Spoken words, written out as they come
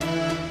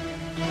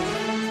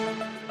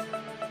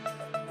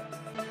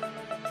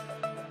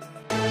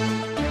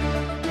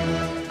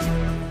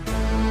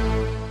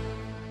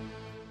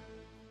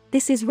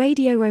This is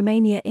Radio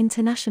Romania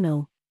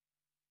International.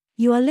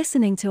 You are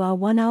listening to our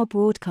one-hour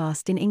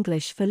broadcast in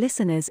English for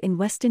listeners in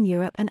Western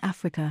Europe and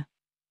Africa.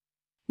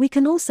 We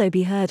can also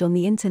be heard on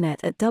the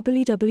internet at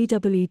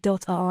www.rri.ro,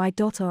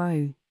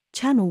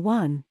 Channel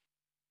 1.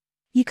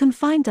 You can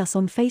find us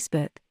on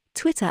Facebook,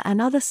 Twitter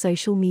and other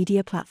social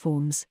media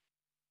platforms.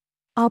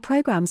 Our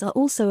programs are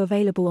also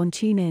available on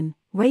TuneIn,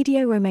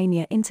 Radio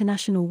Romania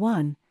International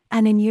 1,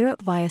 and in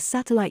Europe via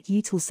satellite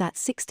Eutelsat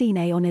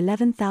 16A on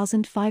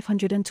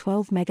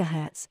 11,512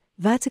 MHz,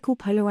 vertical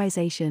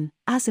polarization,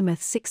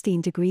 azimuth 16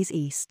 degrees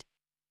east.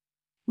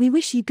 We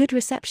wish you good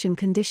reception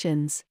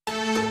conditions.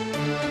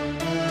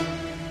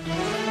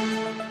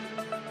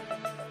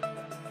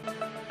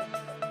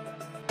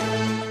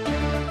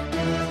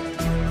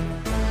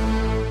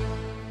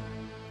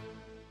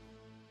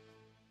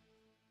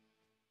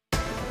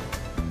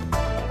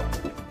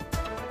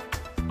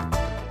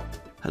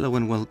 Hello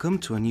and welcome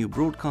to a new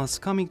broadcast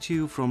coming to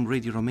you from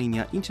Radio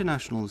Romania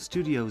International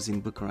Studios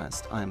in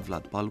Bucharest. I am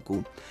Vlad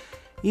Palcu.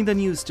 In the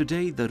news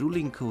today, the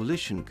ruling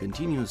coalition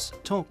continues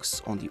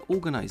talks on the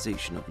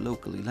organization of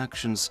local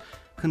elections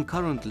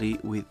concurrently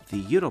with the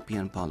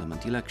European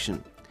Parliament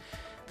election.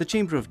 The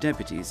Chamber of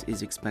Deputies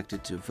is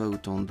expected to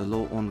vote on the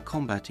law on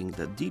combating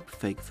the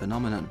deepfake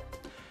phenomenon.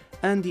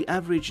 And the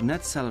average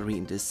net salary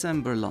in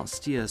December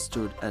last year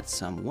stood at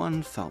some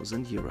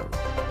 €1,000.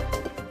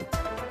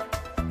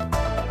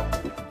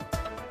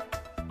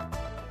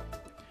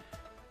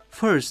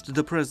 First,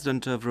 the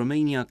President of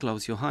Romania,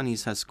 Klaus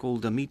Iohannis, has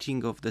called a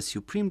meeting of the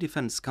Supreme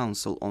Defense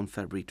Council on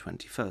February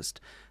 21st,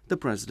 the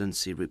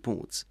presidency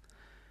reports.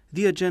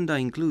 The agenda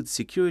includes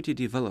security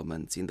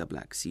developments in the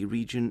Black Sea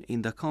region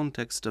in the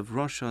context of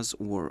Russia's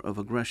war of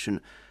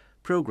aggression,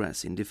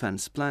 progress in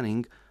defense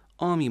planning,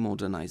 army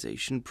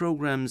modernization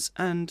programs,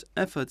 and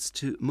efforts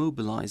to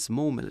mobilize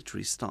more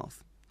military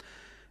staff.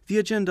 The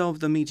agenda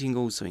of the meeting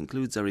also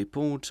includes a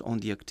report on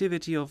the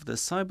activity of the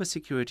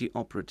Cybersecurity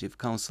Operative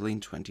Council in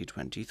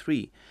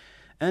 2023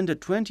 and a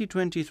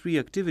 2023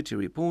 activity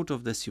report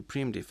of the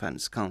Supreme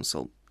Defense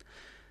Council.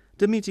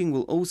 The meeting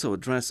will also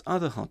address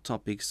other hot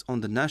topics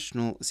on the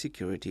national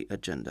security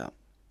agenda.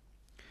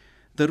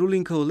 The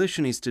ruling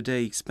coalition is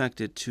today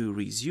expected to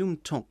resume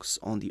talks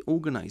on the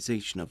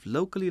organization of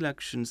local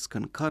elections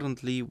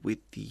concurrently with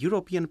the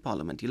European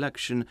Parliament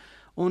election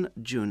on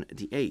June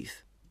the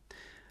 8th.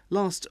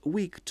 Last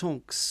week,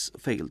 talks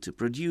failed to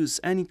produce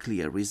any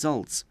clear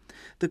results.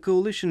 The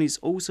coalition is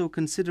also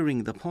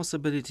considering the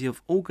possibility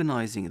of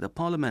organizing the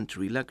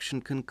parliamentary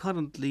election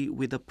concurrently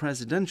with the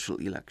presidential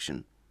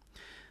election.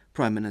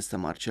 Prime Minister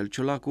Marcel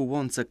Ciolacu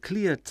wants a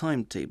clear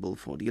timetable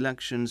for the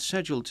elections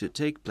scheduled to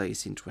take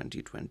place in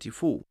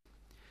 2024.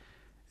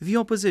 The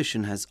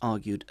opposition has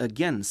argued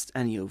against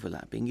any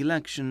overlapping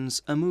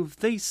elections, a move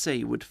they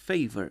say would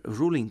favor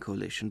ruling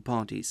coalition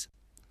parties.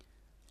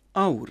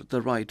 AUR,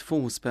 the Right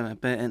Force,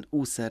 PMP and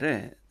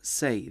USR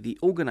say the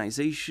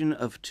organization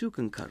of two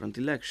concurrent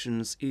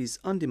elections is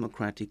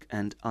undemocratic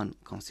and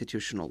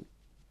unconstitutional.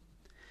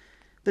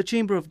 The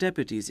Chamber of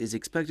Deputies is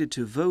expected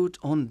to vote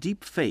on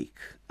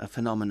deepfake, a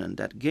phenomenon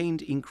that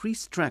gained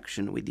increased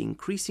traction with the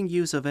increasing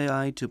use of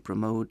AI to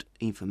promote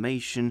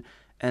information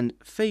and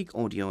fake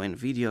audio and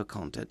video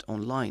content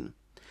online.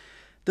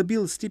 The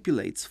bill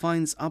stipulates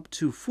fines up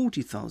to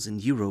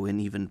 €40,000 and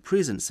even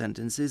prison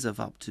sentences of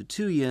up to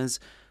 2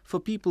 years for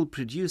people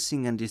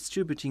producing and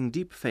distributing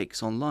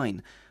deepfakes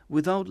online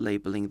without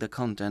labeling the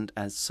content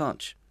as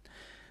such.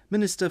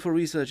 Minister for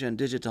Research and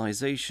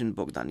Digitization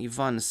Bogdan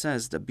Ivan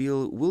says the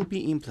bill will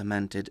be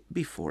implemented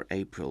before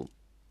April.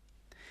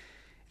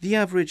 The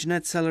average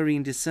net salary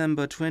in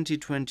December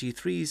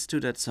 2023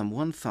 stood at some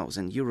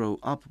 €1,000,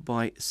 up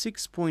by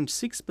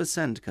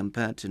 6.6%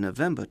 compared to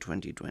November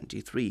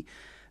 2023,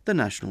 the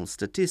National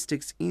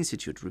Statistics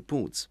Institute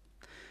reports.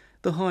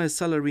 The highest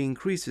salary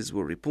increases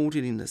were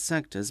reported in the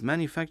sectors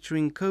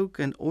manufacturing coke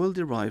and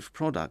oil-derived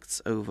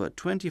products, over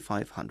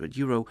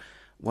 €2,500,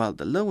 while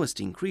the lowest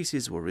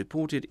increases were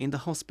reported in the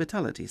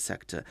hospitality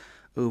sector,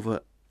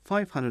 over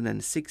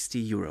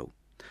 €560.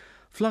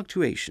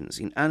 Fluctuations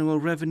in annual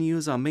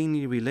revenues are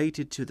mainly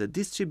related to the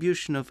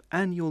distribution of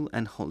annual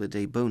and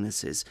holiday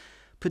bonuses,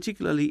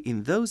 particularly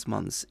in those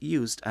months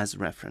used as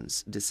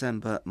reference,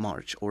 December,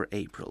 March or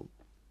April.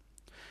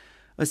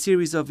 A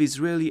series of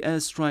Israeli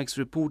airstrikes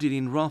reported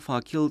in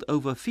Rafah killed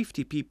over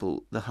 50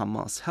 people, the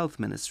Hamas Health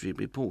Ministry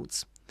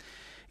reports.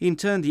 In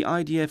turn, the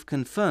IDF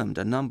confirmed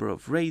a number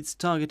of raids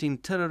targeting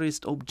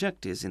terrorist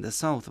objectives in the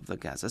south of the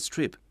Gaza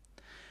Strip.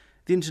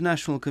 The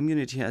international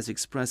community has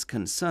expressed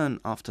concern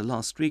after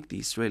last week the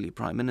Israeli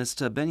Prime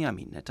Minister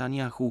Benjamin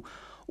Netanyahu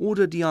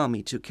ordered the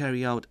army to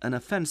carry out an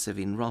offensive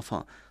in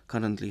Rafah,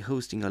 currently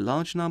hosting a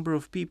large number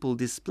of people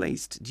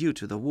displaced due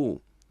to the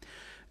war.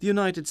 The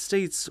United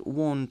States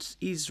wants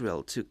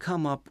Israel to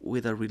come up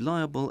with a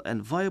reliable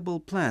and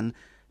viable plan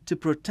to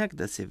protect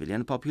the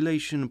civilian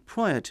population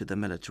prior to the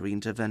military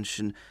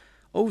intervention,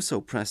 also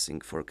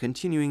pressing for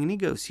continuing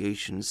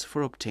negotiations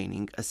for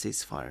obtaining a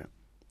ceasefire.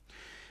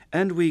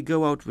 And we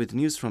go out with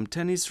news from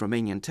tennis.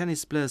 Romanian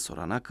tennis player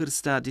Sorana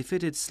Cârstea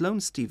defeated Sloane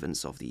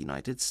Stephens of the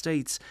United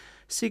States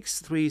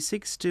 6-3,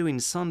 6-2 in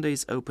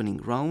Sunday's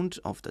opening round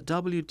of the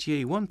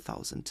WTA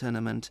 1000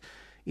 tournament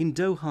in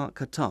Doha,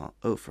 Qatar,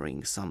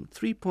 offering some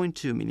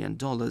 $3.2 million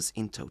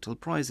in total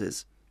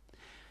prizes.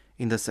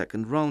 In the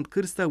second round,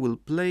 Cârstea will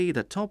play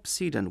the top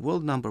seed and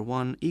world number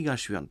 1 Iga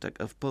Świątek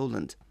of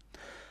Poland.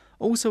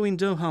 Also in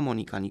Doha,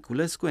 Monica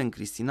Niculescu and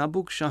Cristina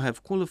Bucșa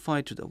have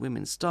qualified to the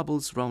women's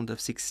doubles round of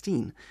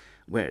 16,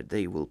 where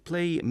they will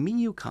play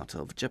Miyu Kata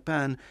of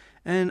Japan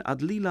and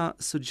Adlila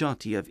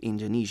Sujati of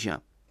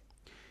Indonesia.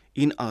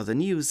 In other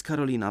news,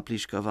 Karolina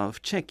Pliskova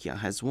of Czechia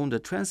has won the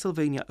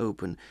Transylvania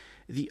Open,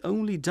 the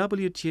only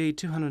WTA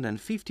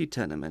 250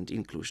 tournament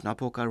in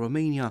Cluj-Napoca,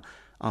 Romania,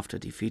 after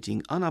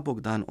defeating Anna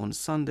Bogdan on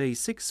Sunday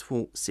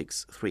 6-4,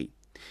 6-3.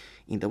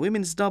 In the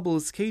women's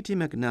doubles, Katie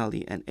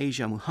McNally and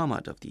Asia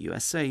Muhammad of the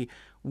USA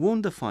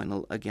won the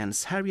final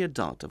against Harriet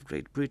Dart of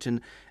Great Britain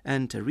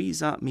and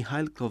Teresa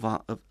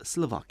Mihailkova of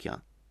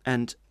Slovakia.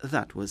 And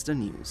that was the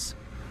news.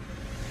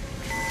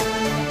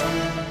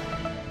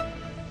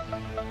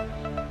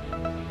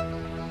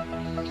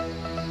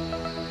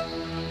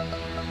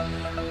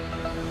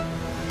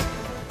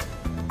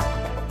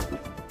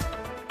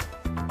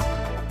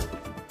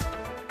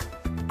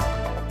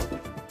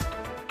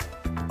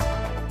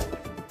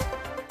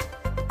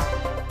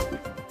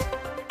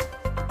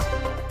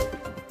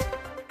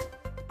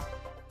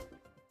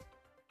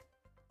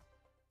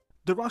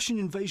 The Russian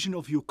invasion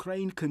of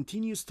Ukraine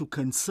continues to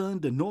concern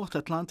the North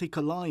Atlantic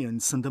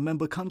Alliance and the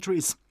member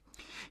countries.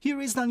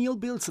 Here is Daniel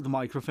Bilz at the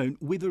microphone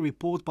with a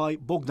report by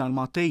Bogdan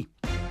Matei.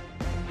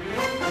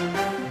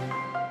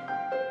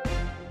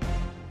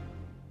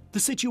 The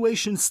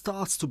situation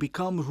starts to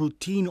become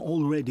routine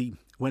already.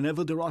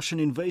 Whenever the Russian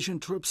invasion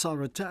troops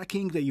are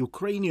attacking the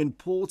Ukrainian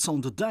ports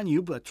on the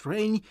Danube at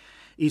Reni,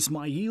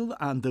 Ismail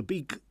and the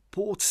big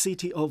port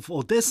city of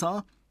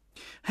Odessa,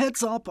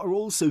 heads up are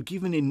also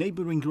given in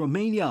neighbouring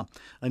Romania,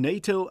 a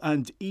NATO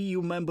and EU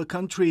member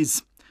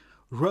countries.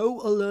 Raw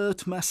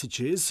alert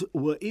messages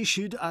were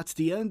issued at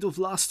the end of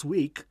last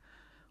week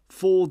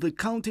for the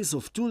counties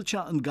of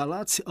Tulcea and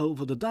Galați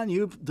over the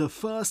Danube, the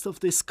first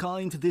of this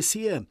kind this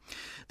year.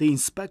 The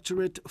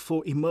Inspectorate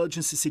for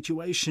Emergency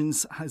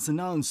Situations has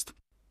announced.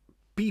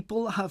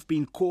 People have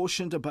been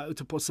cautioned about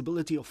the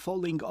possibility of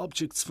falling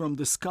objects from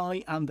the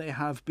sky, and they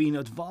have been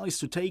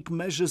advised to take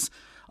measures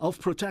of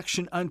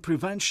protection and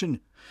prevention.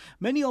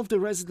 Many of the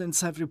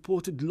residents have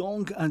reported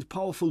long and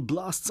powerful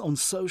blasts on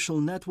social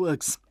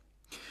networks.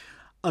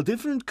 A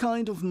different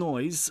kind of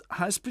noise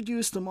has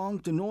produced among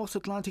the North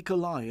Atlantic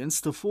Alliance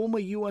the former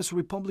US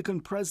Republican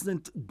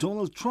President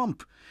Donald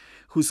Trump,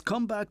 whose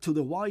comeback to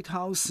the White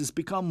House has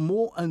become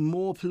more and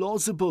more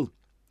plausible.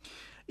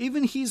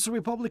 Even his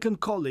Republican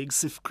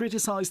colleagues have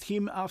criticized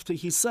him after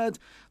he said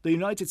the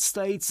United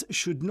States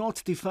should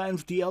not defend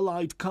the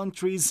allied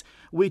countries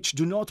which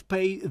do not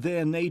pay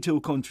their NATO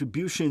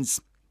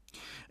contributions.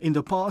 In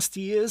the past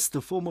years,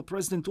 the former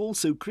president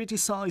also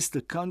criticized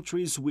the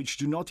countries which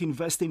do not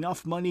invest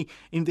enough money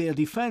in their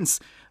defense,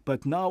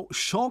 but now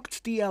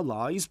shocked the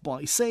allies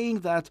by saying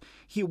that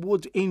he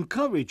would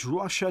encourage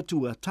Russia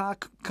to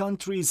attack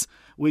countries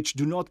which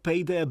do not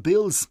pay their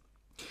bills.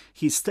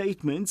 His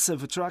statements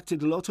have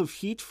attracted a lot of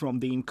heat from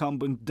the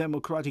incumbent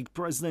Democratic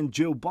President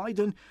Joe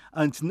Biden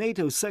and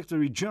NATO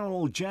Secretary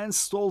General Jens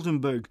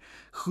Stoltenberg,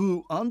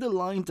 who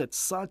underlined that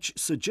such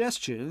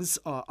suggestions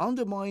are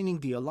undermining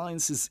the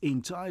alliance's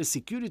entire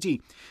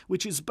security,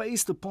 which is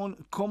based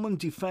upon common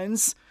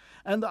defense,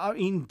 and are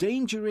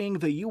endangering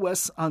the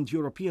US and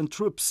European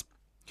troops.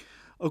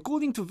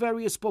 According to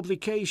various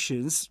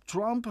publications,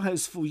 Trump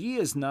has for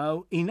years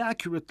now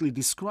inaccurately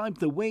described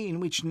the way in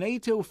which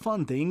NATO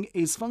funding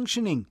is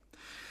functioning.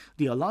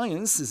 The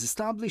alliance has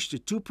established a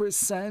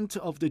 2%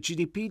 of the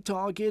GDP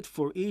target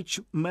for each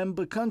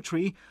member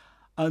country,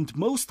 and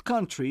most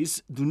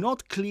countries do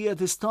not clear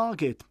this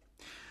target.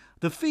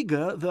 The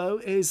figure, though,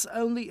 is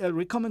only a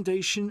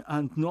recommendation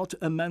and not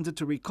a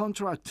mandatory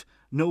contract.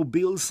 No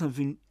bills have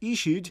been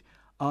issued,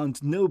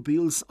 and no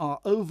bills are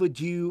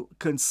overdue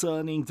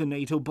concerning the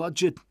NATO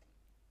budget.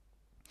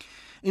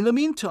 In the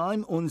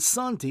meantime, on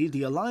Sunday,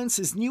 the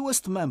alliance's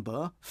newest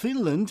member,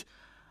 Finland,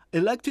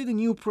 elected a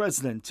new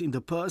president in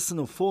the person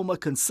of former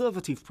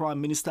Conservative Prime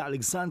Minister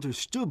Alexander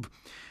Stubb,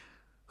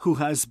 who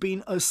has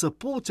been a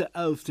supporter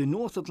of the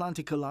North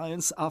Atlantic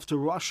Alliance after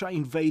Russia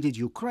invaded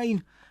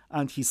Ukraine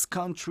and his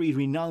country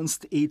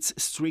renounced its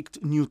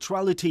strict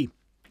neutrality.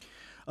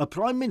 A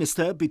prime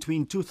minister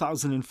between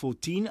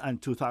 2014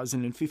 and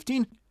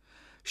 2015,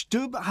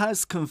 Stubb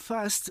has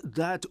confessed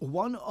that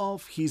one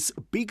of his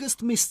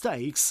biggest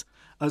mistakes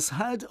as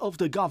head of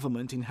the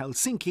government in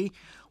Helsinki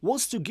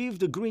was to give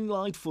the green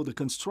light for the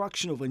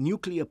construction of a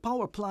nuclear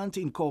power plant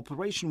in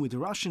cooperation with the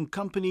Russian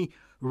company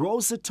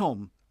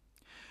Rosatom.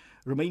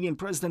 Romanian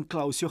President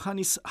Klaus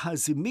Iohannis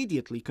has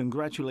immediately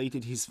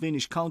congratulated his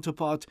Finnish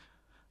counterpart,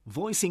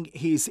 voicing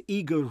his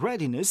eager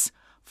readiness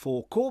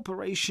for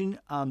cooperation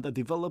and the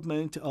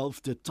development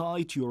of the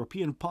tight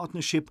European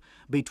partnership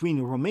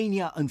between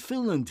Romania and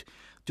Finland.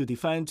 to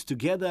defend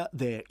together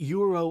their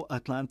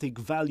Euro-Atlantic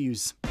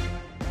values.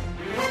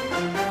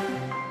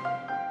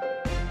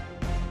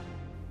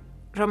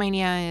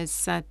 Romania is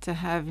set to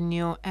have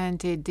new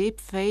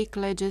anti-deepfake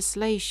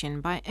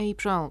legislation by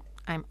April.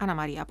 I'm Ana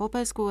Maria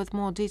Popescu with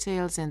more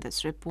details in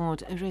this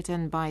report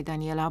written by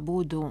Daniela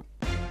Budu.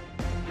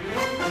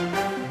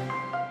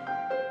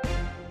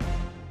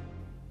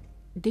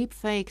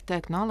 Deepfake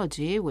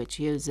technology, which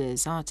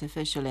uses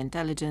artificial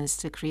intelligence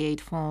to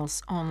create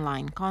false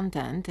online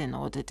content in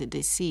order to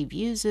deceive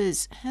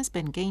users, has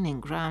been gaining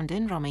ground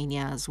in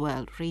Romania as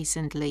well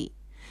recently.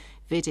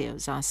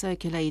 Videos are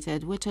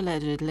circulated which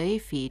allegedly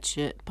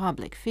feature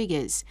public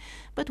figures,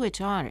 but which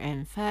are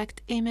in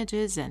fact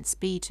images and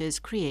speeches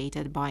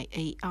created by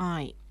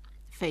AI.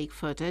 Fake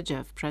footage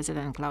of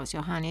President Klaus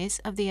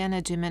Iohannis, of the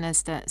Energy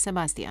Minister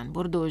Sebastian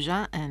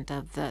Burduja, and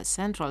of the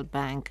Central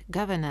Bank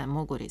Governor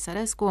Muguri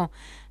Sărescu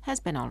has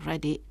been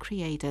already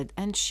created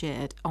and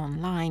shared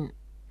online.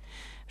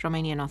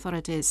 Romanian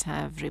authorities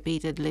have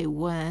repeatedly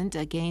warned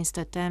against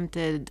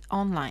attempted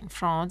online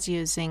frauds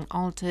using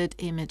altered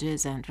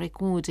images and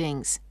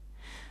recordings.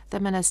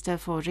 The Minister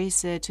for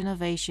Research,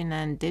 Innovation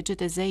and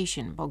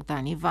Digitization,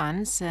 Bogdan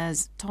Ivan,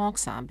 says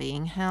talks are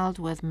being held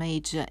with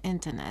major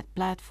internet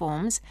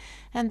platforms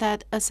and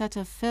that a set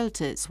of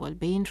filters will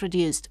be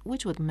introduced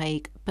which would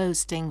make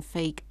posting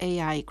fake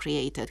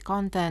AI-created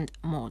content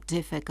more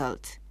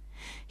difficult.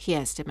 He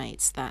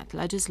estimates that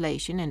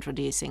legislation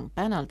introducing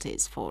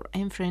penalties for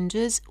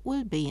infringers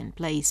will be in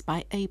place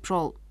by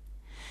April.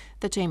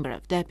 The Chamber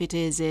of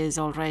Deputies is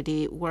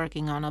already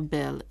working on a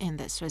bill in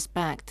this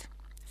respect.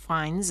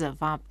 Fines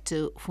of up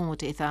to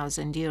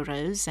 40,000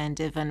 euros and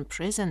even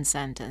prison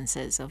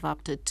sentences of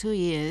up to 2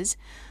 years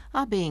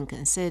are being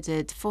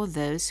considered for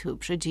those who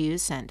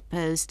produce and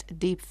post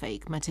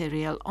deepfake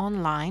material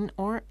online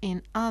or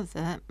in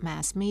other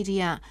mass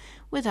media,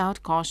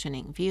 without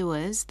cautioning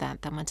viewers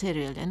that the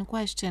material in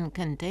question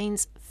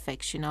contains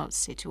fictional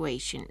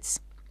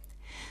situations.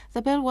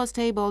 The bill was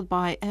tabled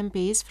by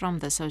MPs from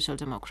the Social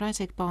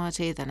Democratic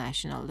Party, the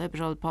National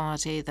Liberal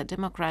Party, the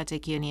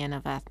Democratic Union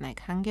of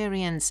Ethnic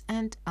Hungarians,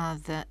 and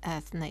other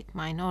ethnic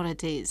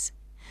minorities.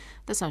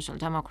 The Social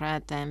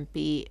Democrat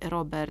MP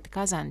Robert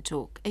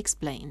Kazanchuk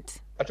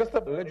explained.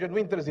 Această lege nu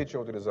interzice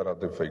utilizarea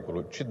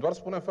deepfake-ului, ci doar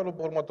spune în felul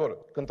următor.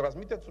 Când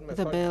transmiteți un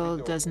mesaj... The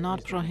bill does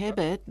not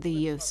prohibit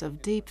the use of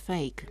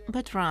deepfake,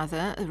 but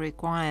rather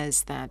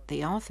requires that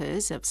the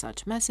authors of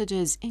such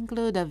messages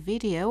include a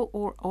video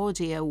or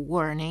audio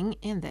warning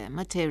in their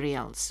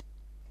materials.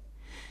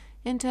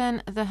 In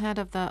turn, the head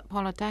of the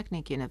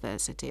Polytechnic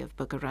University of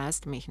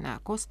Bucharest, Mihnea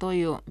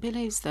Costoiu,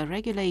 believes the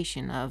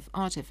regulation of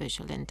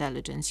artificial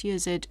intelligence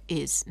usage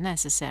is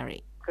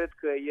necessary. Cred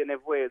că e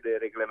nevoie de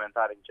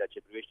reglementare în ceea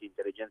ce privește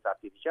inteligența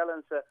artificială,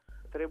 însă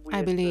trebuie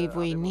I believe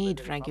we need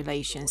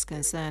regulations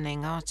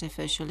concerning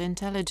artificial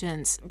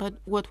intelligence, but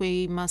what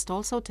we must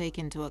also take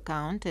into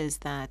account is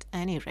that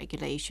any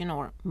regulation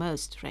or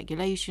most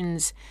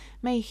regulations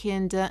may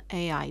hinder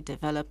AI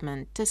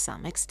development to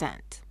some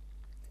extent.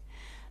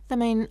 The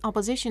main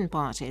opposition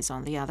parties,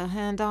 on the other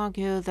hand,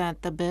 argue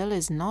that the bill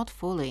is not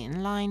fully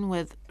in line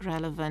with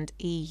relevant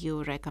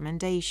EU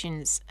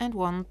recommendations and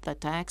want the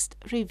text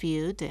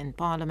reviewed in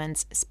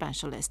Parliament's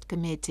specialist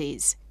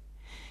committees.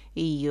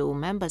 EU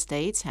member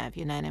states have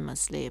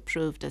unanimously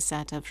approved a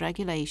set of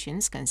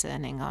regulations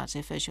concerning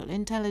artificial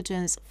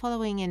intelligence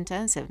following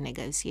intensive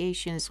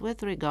negotiations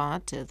with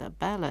regard to the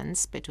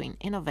balance between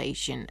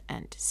innovation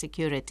and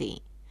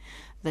security.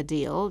 The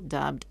deal,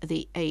 dubbed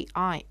the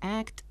AI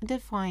Act,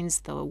 defines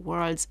the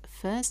world's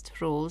first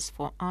rules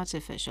for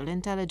artificial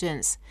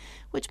intelligence,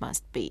 which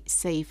must be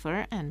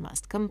safer and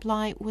must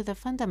comply with the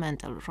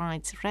fundamental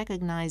rights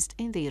recognized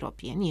in the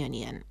European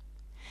Union.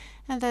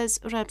 And this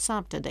wraps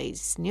up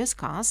today's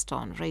newscast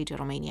on Radio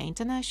Romania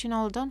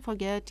International. Don't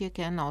forget you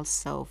can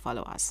also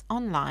follow us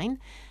online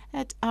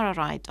at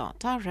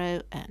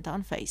rri.ro and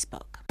on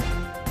Facebook.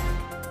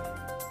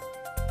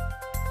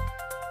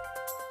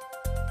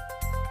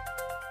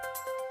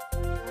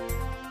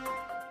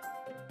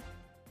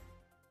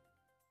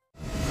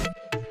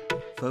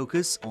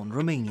 Focus on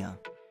Romania.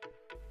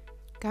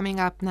 Coming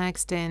up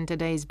next in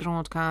today's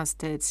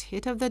broadcast, it's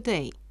Hit of the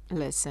Day.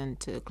 Listen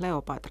to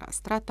Cleopatra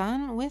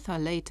Stratan with her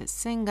latest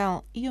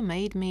single, You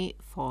Made Me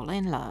Fall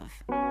in Love.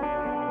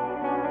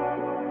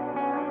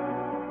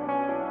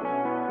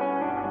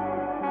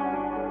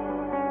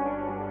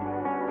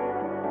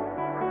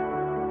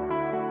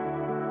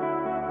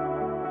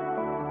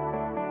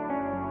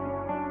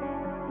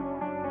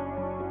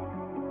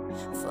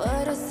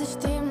 Fără să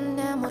știm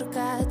ne-am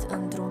urcat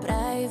într-un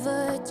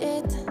private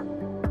jet,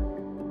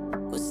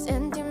 cu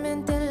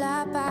sentimente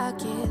la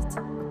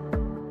pachet,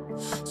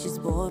 și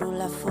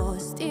zborul a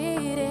fost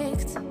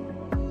direct.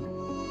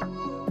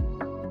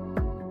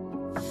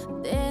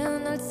 De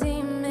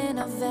înălțime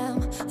n-aveam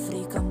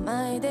frică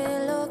mai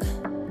deloc,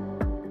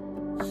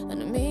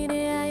 în mine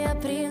ai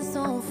aprins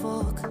un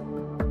foc,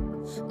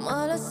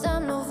 mă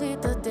lăsam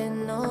lovită de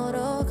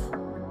noroc.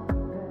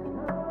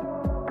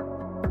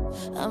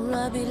 Am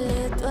luat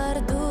bilet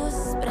doar dus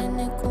spre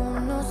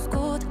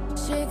necunoscut,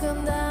 și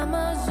când am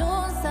ajuns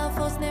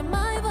fost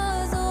nemai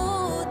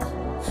văzut.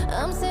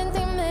 Am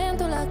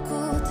sentimentul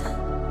acut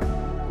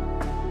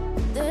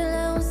de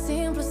la un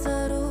simplu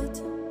sărut.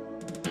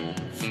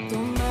 Tu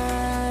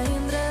m-ai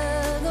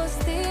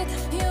îndrăgostit,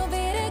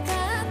 iubire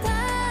ca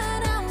ta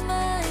n-am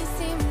mai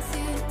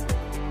simțit.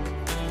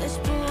 Deci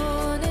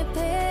pune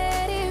pe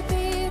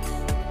repeat,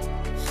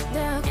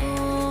 de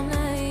acum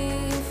la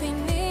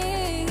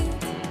infinit.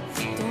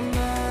 Tu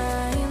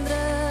m-ai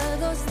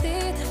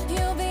îndrăgostit,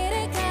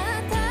 iubire ca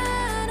ta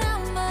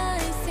n-am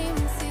mai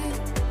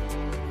simțit.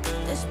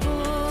 Deci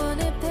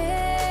pune pe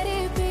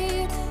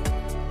repeat,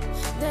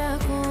 de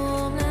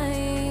acum la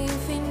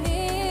infinit.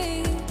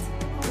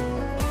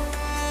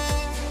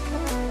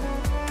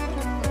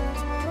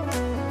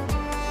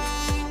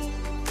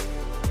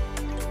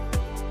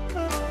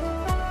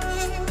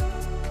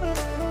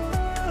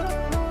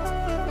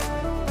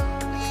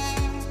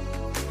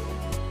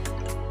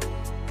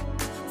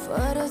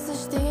 Fără să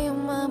știu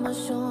m-am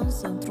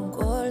ajuns într-un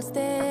colț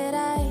de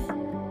rai.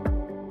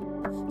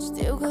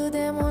 Știu cât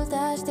de mult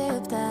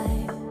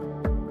așteptai,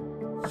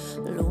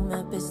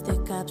 lumea peste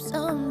cap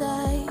să-mi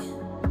dai.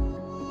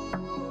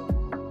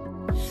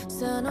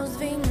 Să nu-ți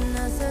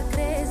vină să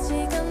crezi și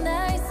când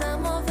ai să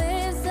mă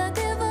vezi, să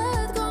te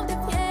văd cum te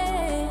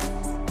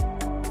pierzi.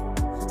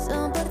 Să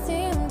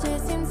împărțim ce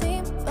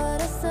simțim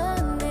fără să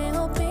ne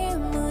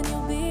oprim în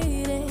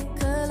iubire,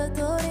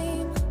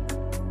 călătorim.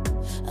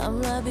 Am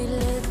luat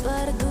bilet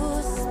doar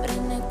dus spre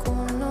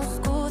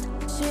necunoscut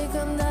și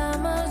când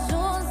am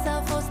ajuns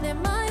a fost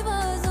nemai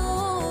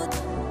văzut.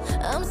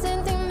 Am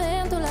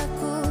sentimentul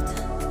acut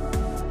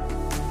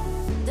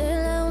de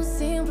la un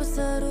simplu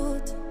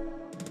sărut.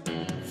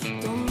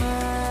 Tu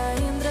m-ai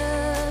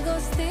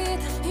îndrăgostit,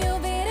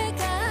 iubire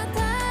ca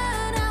ta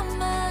n-am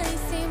mai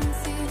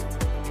simțit.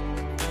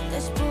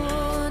 Deci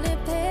pune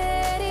pe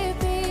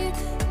repeat,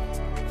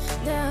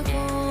 de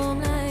acum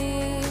la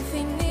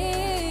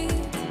infinit.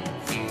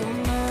 Tu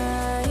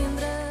m-ai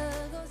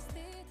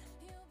îndrăgostit,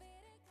 iubire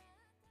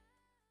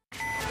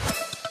ca...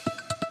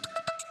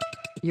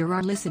 You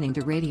are listening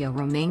to Radio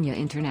Romania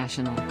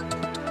International.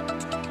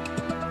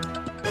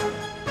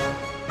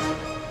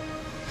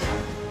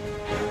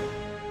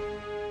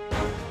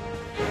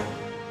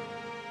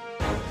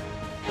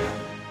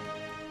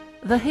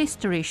 The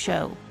History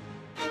Show.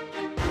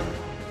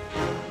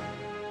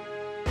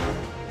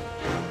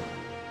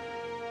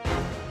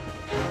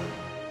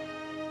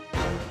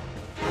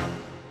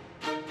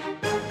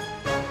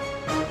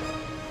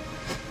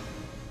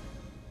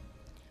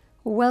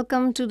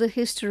 Welcome to the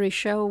History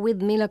Show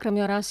with Mila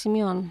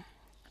Cramiora-Simeon.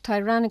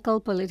 Tyrannical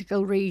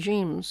political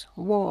regimes,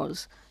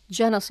 wars,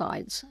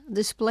 genocides,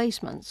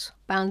 displacements,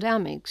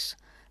 pandemics,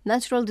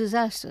 natural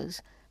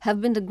disasters have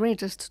been the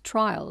greatest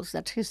trials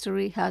that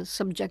history has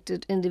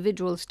subjected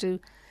individuals to,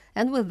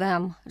 and with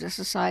them, the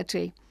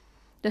society.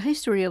 The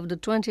history of the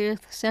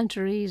 20th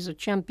century is a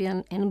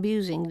champion in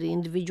abusing the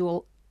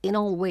individual in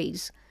all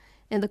ways.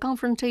 In the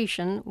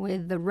confrontation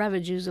with the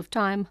ravages of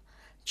time,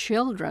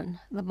 children,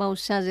 the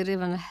most sensitive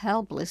and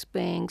helpless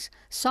beings,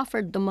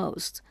 suffered the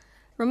most.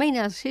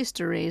 Romania's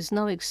history is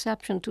no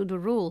exception to the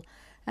rule,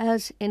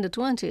 as in the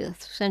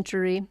 20th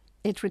century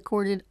it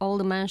recorded all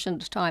the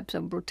mentioned types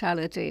of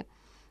brutality.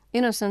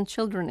 Innocent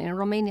children in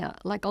Romania,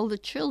 like all the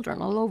children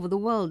all over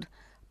the world,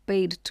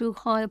 paid too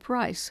high a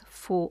price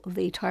for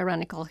the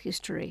tyrannical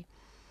history.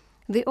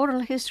 The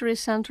Oral History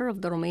Center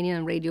of the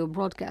Romanian Radio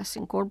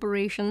Broadcasting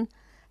Corporation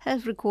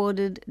has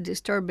recorded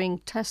disturbing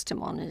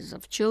testimonies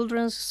of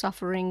children's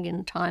suffering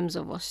in times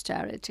of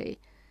austerity.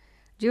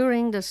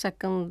 During the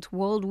Second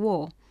World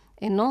War,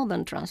 in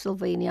northern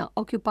Transylvania,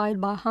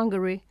 occupied by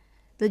Hungary,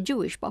 the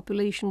Jewish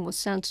population was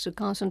sent to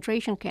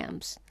concentration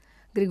camps.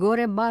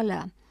 Grigore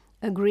Balea,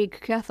 a Greek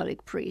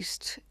Catholic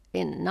priest,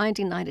 in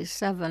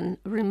 1997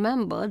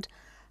 remembered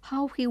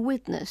how he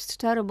witnessed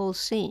terrible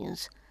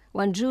scenes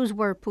when Jews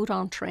were put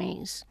on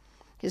trains.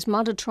 His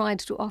mother tried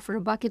to offer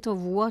a bucket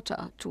of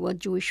water to a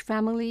Jewish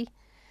family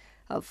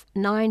of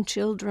 9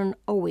 children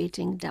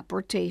awaiting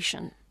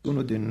deportation.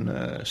 Unul din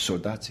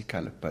soldații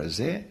care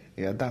păzea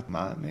i-a dat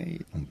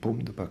mamei un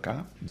pumn după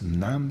cap.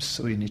 N-am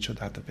să uit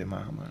niciodată pe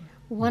mamă.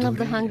 One of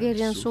the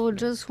Hungarian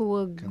soldiers who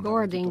were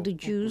guarding the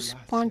Jews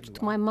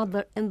punched my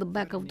mother in the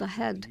back of the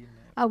head.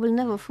 I will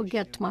never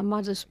forget my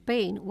mother's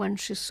pain when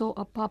she saw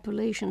a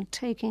population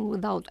taken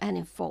without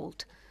any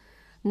fault.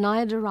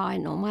 Neither I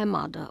nor my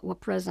mother were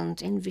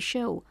present in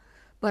Vișeu,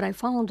 but I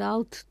found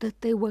out that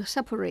they were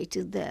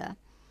separated there.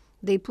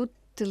 They put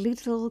the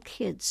little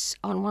kids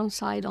on one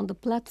side on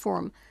the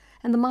platform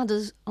and the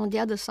mothers on the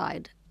other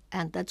side,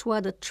 and that's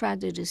where the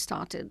tragedy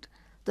started.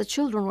 The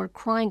children were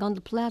crying on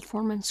the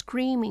platform and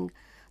screaming.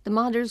 The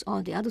mothers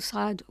on the other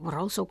side were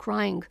also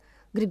crying,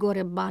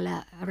 Grigore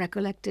Balea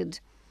recollected.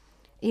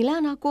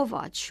 Ilana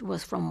Kovac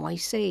was from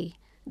Moisei,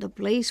 the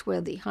place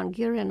where the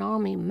Hungarian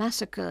army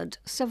massacred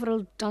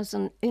several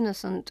dozen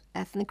innocent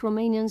ethnic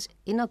Romanians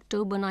in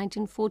October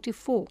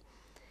 1944.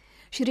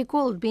 She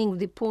recalled being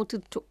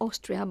deported to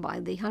Austria by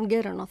the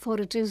Hungarian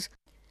authorities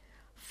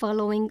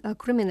following a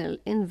criminal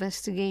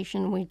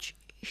investigation which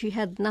she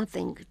had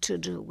nothing to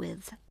do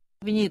with.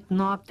 Venit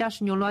noaptea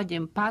și ne-o luat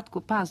din pat cu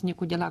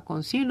paznicul de la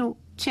Consiliu,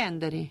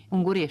 Cendere,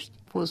 ungurești.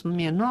 Fost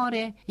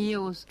minore,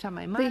 eu cea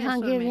mai mare. The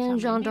Hungarian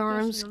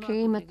gendarmes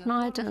came at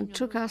night and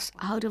took us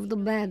out of the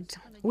bed.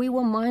 We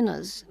were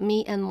minors,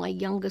 me and my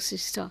younger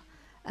sister,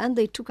 and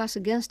they took us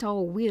against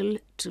our will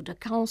to the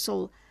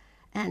council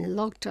and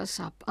locked us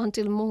up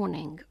until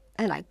morning,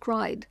 and I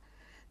cried.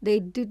 They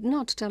did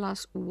not tell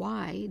us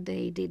why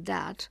they did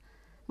that.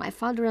 My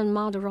father and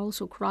mother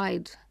also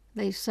cried.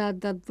 They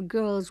said that the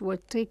girls were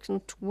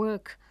taken to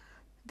work,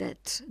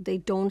 that they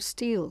don't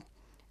steal.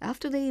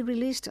 After they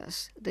released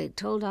us, they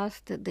told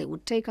us that they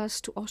would take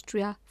us to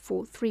Austria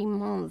for 3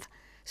 months,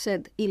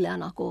 said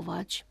Ileana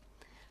Kovac.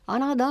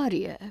 Ana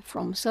Darie,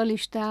 from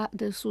Săliștea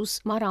de Sus,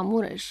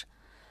 Maramureș,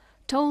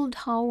 told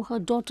how her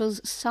daughters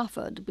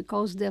suffered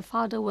because their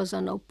father was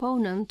an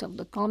opponent of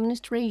the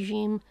communist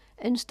regime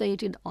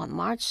instated on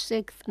March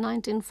 6,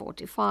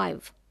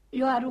 1945.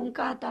 Le-au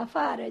aruncat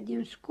afară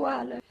din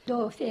școală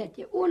 2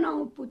 fete. Una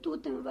au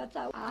putut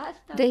învăța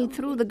asta. They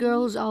threw the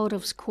girls out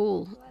of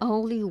school.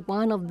 Only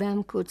one of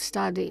them could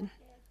study.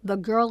 The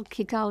girl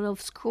kicked out of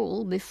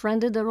school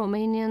befriended a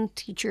Romanian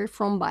teacher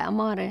from Baia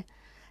Mare,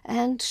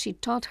 and she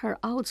taught her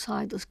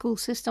outside the school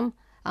system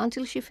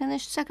until she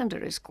finished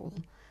secondary school.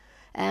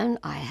 And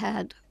I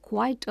had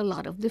quite a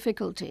lot of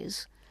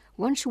difficulties.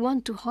 When she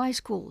went to high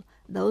school,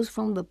 those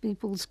from the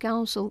People's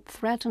Council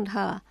threatened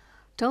her,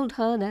 told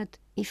her that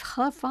if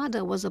her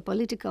father was a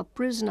political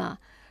prisoner,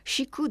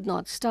 she could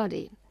not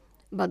study.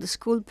 But the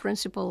school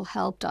principal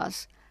helped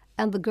us,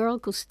 and the girl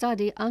could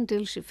study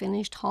until she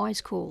finished high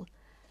school.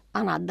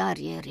 Ana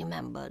Darie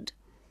remembered.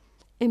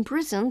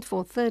 Imprisoned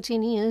for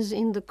 13 years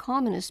in the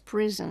communist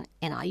prison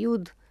in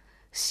Aiud,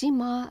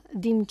 Sima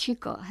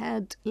Dimcică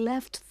had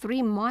left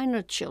 3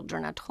 minor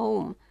children at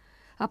home.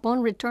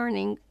 Upon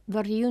returning,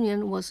 the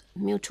reunion was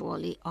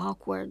mutually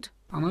awkward.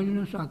 Am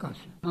ajuns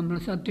acasă. Am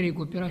lăsat 3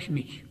 copilași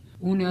mici.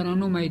 Unul era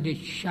numai de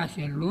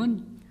 6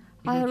 luni.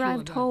 I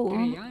arrived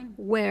home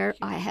where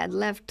I had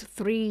left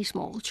 3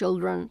 small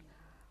children.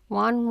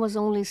 One was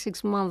only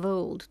 6 months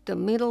old, the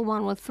middle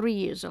one was 3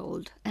 years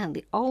old, and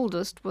the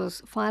oldest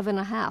was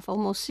 5.5,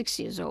 almost 6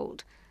 years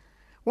old.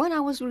 When I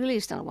was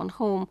released and went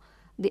home,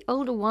 the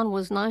older one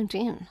was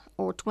 19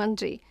 or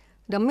 20,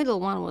 the middle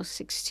one was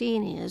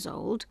 16 years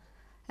old,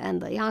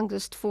 and the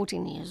youngest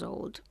 14 years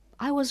old.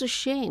 I was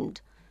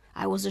ashamed.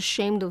 I was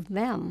ashamed of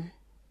them.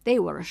 They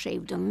were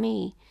ashamed of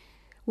me.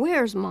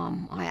 Where's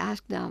Mom? I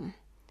asked them.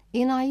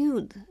 In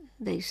Aiud,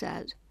 they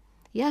said.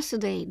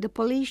 Yesterday, the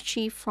police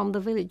chief from the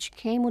village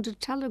came with a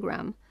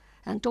telegram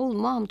and told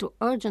Mom to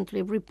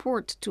urgently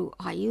report to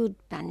Aiud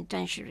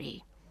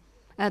Penitentiary.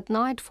 At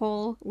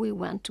nightfall, we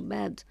went to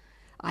bed.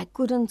 I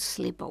couldn't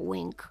sleep a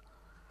wink.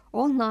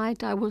 All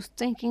night I was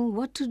thinking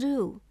what to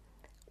do.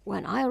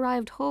 When I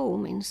arrived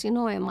home in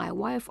Sinoe, my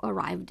wife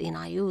arrived in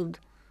Aiud.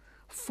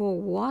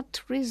 For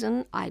what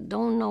reason, I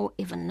don't know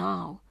even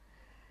now.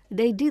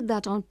 They did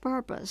that on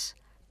purpose,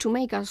 to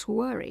make us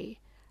worry.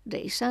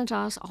 They sent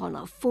us on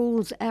a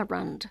fool's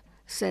errand,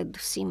 said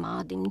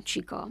Sima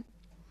Dimcică.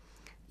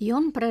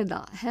 Ion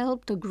Preda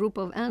helped a group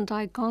of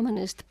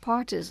anti-communist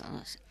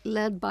partisans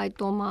led by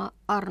Toma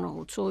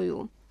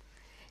Arnauțoiu.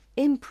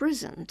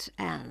 Imprisoned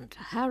and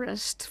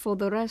harassed for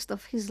the rest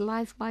of his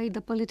life by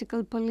the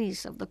political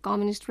police of the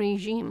communist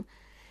regime,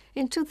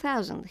 in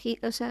 2000 he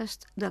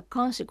assessed the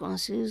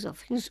consequences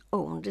of his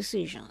own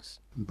decisions.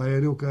 Îmi pare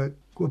rău că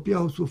copiii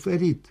au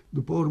suferit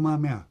după urma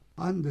mea.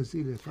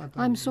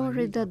 I'm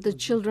sorry that the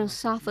children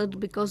suffered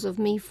because of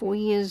me for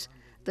years.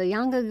 The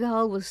younger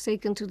girl was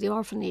taken to the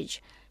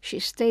orphanage. She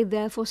stayed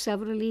there for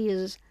several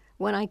years.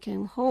 When I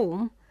came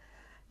home,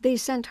 they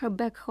sent her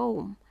back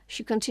home.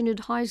 She continued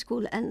high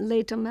school and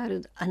later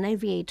married an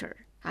aviator.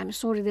 I'm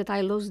sorry that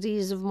I lost the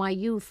years of my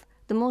youth,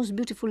 the most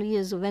beautiful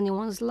years of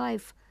anyone's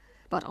life.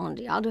 But on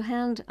the other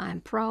hand, I'm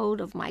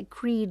proud of my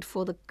creed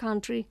for the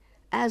country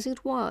as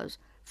it was,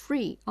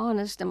 free,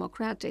 honest,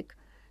 democratic,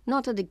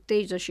 not a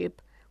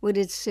dictatorship with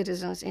its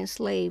citizens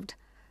enslaved,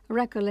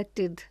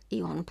 recollected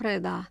Ion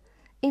Preda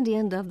in the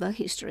end of the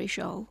history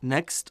show.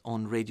 Next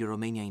on Radio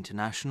Romania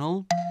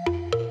International,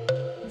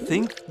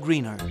 Think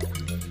Greener.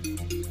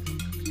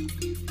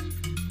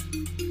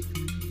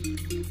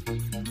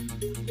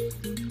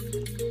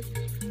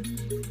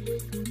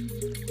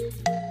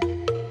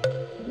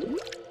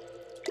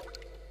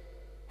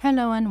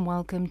 Hello and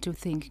welcome to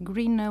Think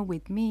Greener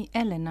with me,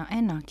 Elena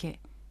Enache.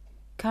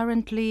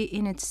 Currently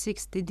in its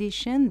 6th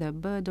edition, the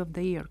Bird of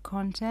the Year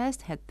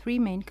contest had 3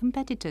 main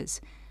competitors: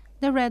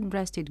 the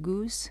red-breasted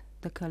goose,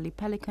 the curly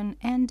pelican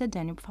and the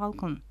Danube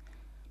falcon.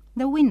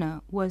 The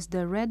winner was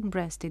the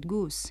red-breasted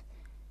goose.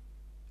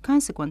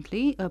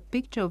 Consequently, a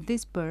picture of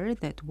this bird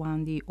that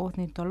won the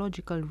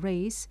ornithological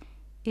race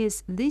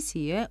is this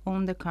year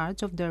on the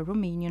cards of the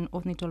Romanian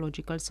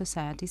Ornithological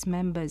Society's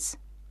members.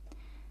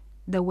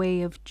 The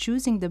way of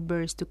choosing the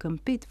birds to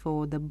compete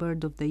for the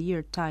Bird of the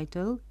Year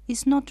title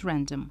is not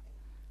random.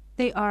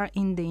 They are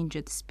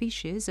endangered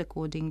species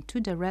according to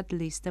the Red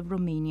List of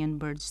Romanian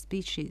bird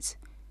species.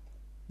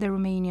 The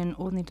Romanian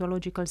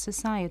Ornithological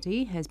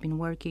Society has been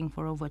working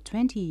for over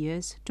 20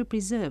 years to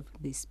preserve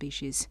this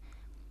species.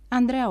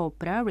 Andreea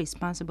Oprea,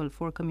 responsible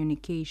for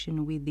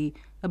communication with the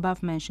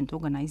above-mentioned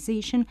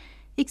organization,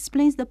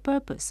 explains the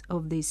purpose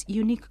of this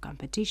unique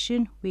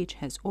competition, which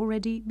has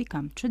already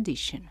become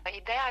tradition.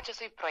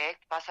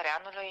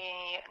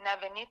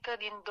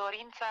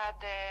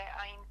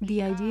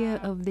 The idea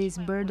of this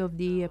Bird of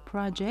the Year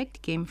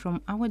project came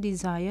from our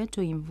desire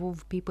to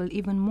involve people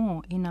even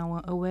more in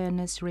our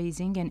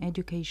awareness-raising and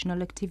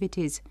educational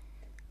activities.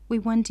 We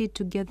wanted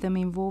to get them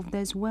involved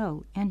as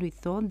well, and we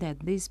thought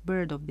that this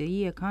Bird of the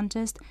Year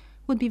contest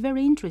would be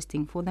very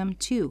interesting for them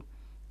too,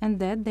 and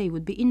that they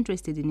would be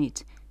interested in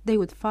it. They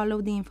would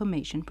follow the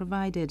information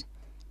provided.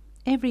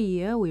 Every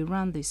year we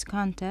run this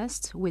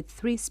contest with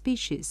 3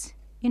 species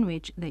in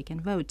which they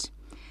can vote.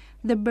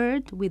 The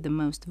bird with the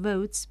most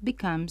votes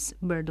becomes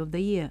Bird of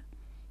the Year.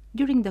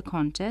 During the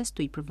contest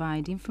we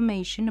provide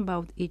information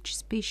about each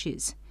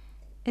species.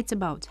 It's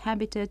about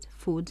habitat,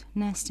 food,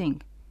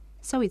 nesting.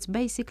 So it's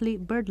basically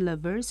bird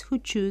lovers who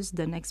choose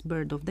the next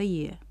Bird of the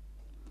Year.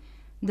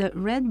 The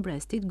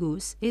red-breasted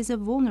goose is a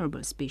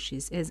vulnerable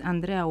species, as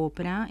Andreea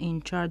Oprea,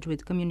 in charge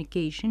with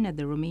communication at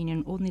the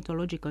Romanian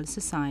Ornithological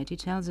Society,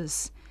 tells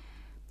us.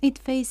 It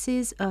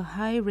faces a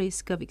high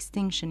risk of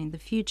extinction in the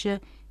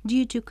future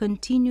due to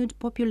continued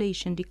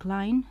population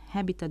decline,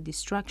 habitat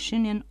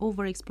destruction and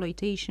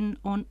overexploitation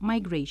on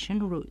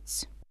migration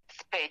routes.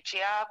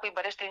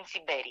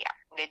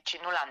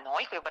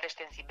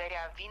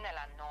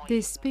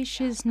 This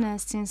species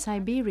nests in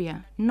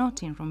Siberia,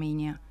 not in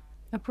Romania.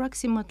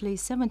 Approximately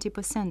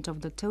 70%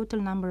 of the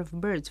total number of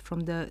birds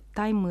from the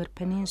Taimyr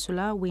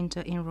Peninsula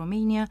winter in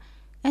Romania,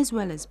 as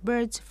well as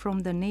birds from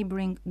the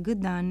neighboring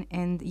Gâdan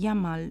and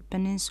Yamal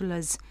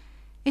peninsulas.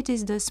 It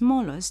is the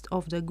smallest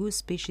of the goose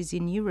species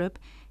in Europe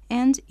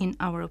and, in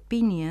our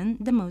opinion,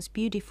 the most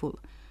beautiful.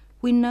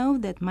 We know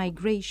that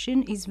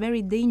migration is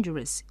very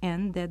dangerous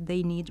and that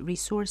they need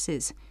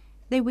resources.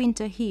 They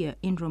winter here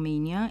in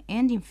Romania,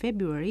 and in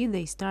February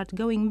they start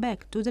going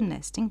back to the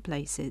nesting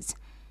places.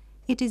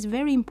 It is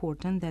very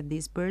important that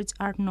these birds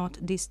are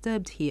not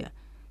disturbed here,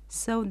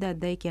 so that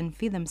they can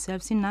feed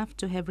themselves enough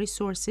to have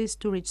resources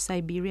to reach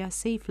Siberia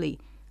safely,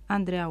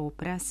 Andreea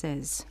Oprea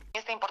says.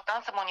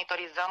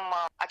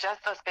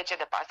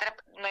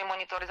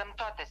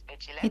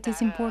 It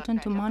is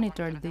important to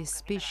monitor this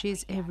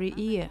species every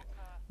year.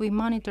 We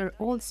monitor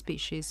all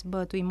species,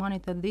 but we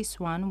monitor this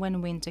one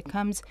when winter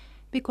comes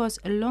because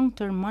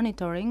long-term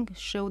monitoring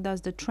showed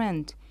us the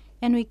trend,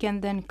 and we can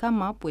then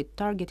come up with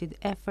targeted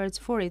efforts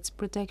for its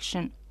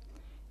protection.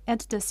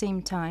 At the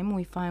same time,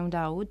 we found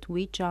out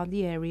which are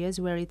the areas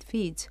where it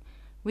feeds,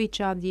 which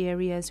are the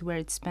areas where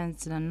it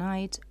spends the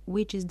night,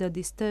 which is the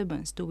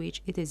disturbance to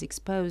which it is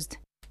exposed.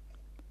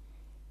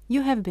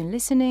 You have been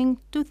listening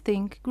to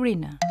Think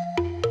Greener.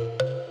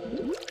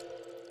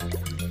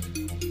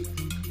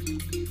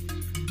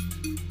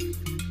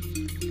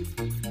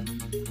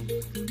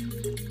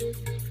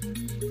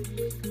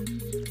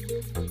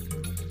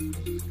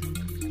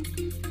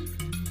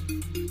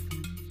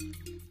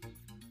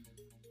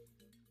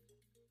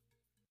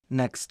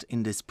 Next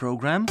in this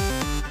program,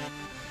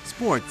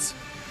 sports.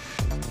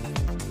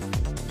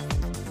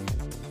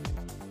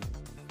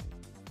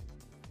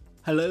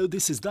 Hello,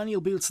 this is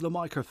Daniel Biltz, the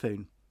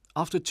microphone.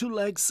 After 2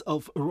 legs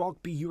of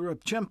Rugby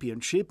Europe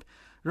Championship,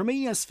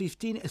 Romania's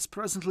 15 is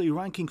presently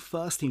ranking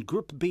first in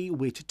Group B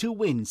with 2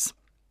 wins.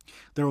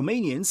 The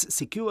Romanians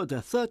secured a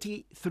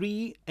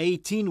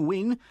 33-18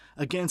 win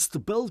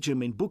against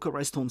Belgium in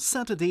Bucharest on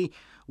Saturday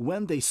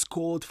when they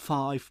scored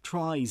 5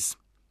 tries.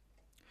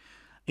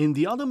 In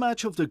the other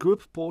match of the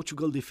group,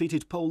 Portugal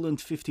defeated Poland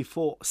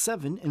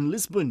 54-7 in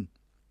Lisbon.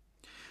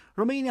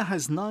 Romania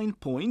has 9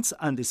 points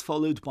and is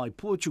followed by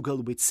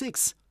Portugal with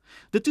 6.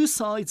 The 2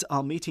 sides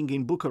are meeting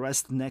in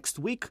Bucharest next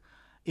week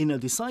in a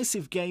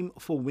decisive game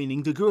for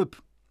winning the group.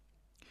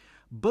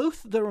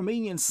 Both the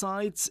Romanian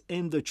sides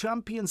in the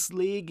Champions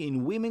League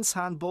in women's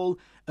handball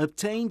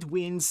obtained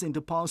wins in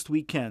the past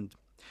weekend.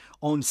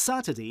 On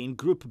Saturday in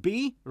Group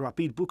B,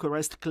 Rapid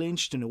Bucharest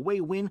clinched an away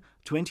win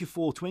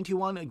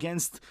 24-21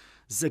 against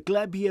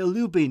Zaglebie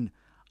Lubin,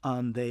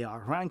 and they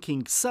are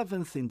ranking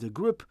 7th in the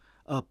group,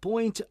 a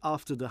point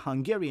after the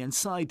Hungarian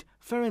side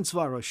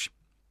Ferencváros.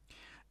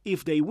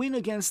 If they win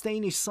against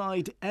Danish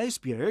side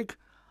Esbjerg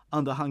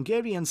and the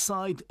Hungarian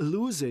side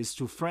loses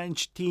to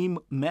French team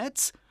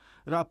Metz,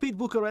 Rapid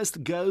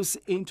Bucharest goes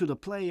into the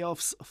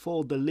playoffs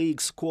for the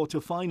league's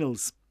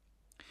quarterfinals.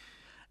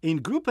 In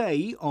Group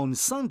A on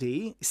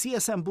Sunday,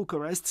 CSM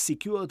Bucharest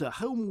secured a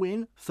home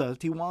win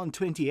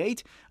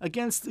 31-28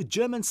 against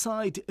German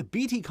side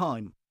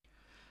Bietigheim.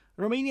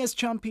 Romania's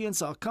champions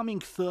are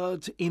coming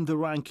 3rd in the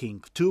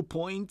ranking, 2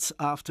 points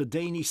after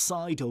Danish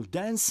side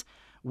Odense,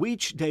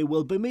 which they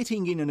will be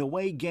meeting in an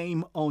away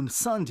game on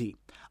Sunday.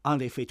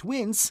 And if it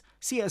wins,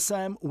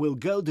 CSM will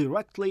go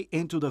directly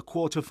into the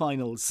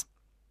quarterfinals.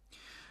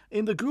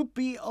 In the Group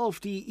B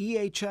of the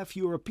EHF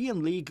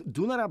European League,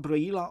 Dunărea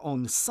Brăila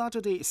on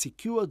Saturday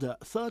secured a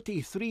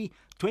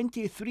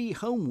 33-23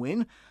 home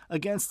win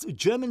against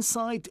German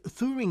side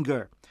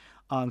Thüringer,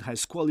 and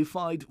has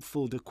qualified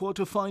for the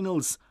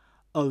quarterfinals,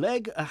 a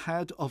leg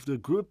ahead of the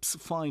group's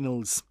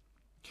finals.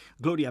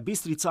 Gloria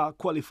Bistrica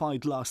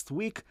qualified last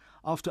week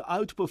after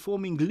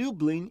outperforming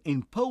Lublin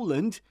in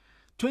Poland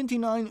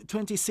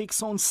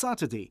 29-26 on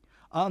Saturday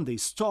and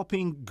is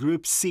topping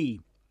Group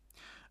C.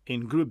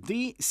 In Group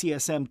D,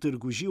 CSM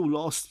Târgu Jiu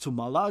lost to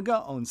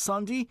Malaga on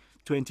Sunday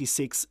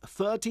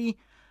 26-30,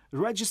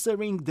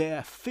 registering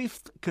their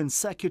fifth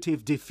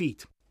consecutive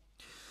defeat.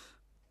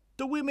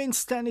 The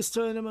women's tennis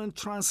tournament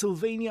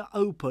Transylvania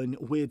Open,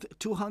 with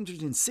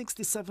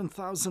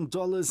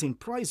 $267,000 in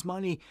prize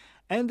money,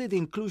 ended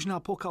in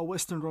Cluj-Napoca,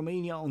 Western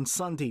Romania on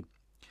Sunday.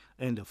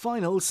 In the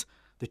finals,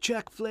 the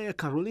Czech player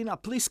Karolina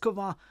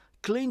Pliskova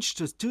clinched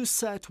a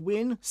two-set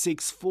win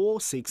 6-4,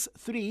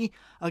 6-3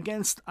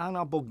 against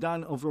Ana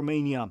Bogdan of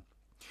Romania.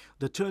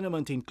 The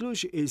tournament in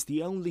Cluj is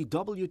the only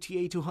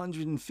WTA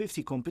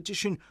 250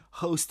 competition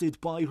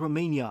hosted by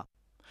Romania.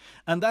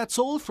 And that's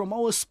all from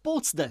our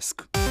sports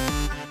desk.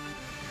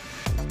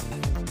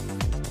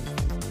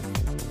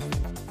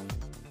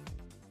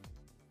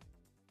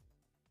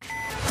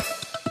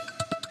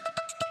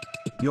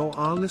 You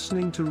are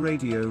listening to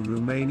Radio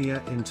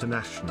Romania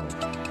International.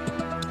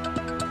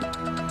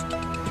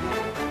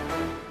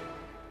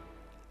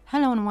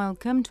 Hello and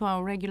welcome to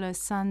our regular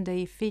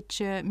Sunday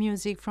feature,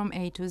 Music from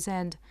A to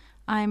Z.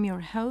 I'm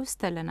your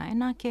host, Elena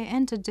Enache,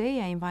 and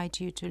today I invite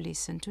you to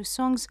listen to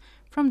songs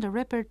from the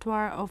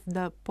repertoire of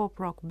the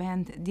pop-rock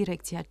band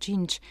Direcția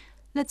 5.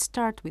 Let's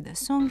start with a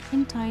song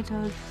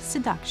entitled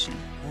Seduction.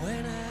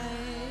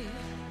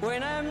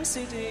 When I'm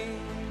sitting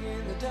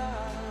in the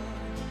dark,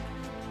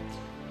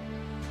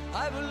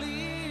 I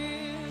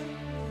believe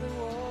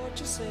what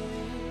you say.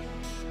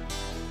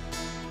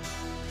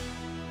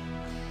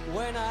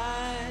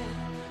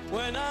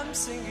 When I'm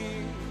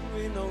singing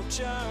with no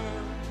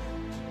charm,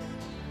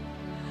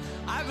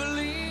 I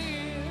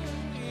believe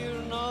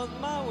you're not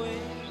my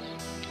way.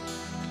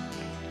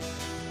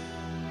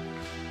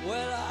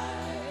 Well,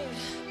 I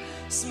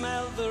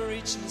smell the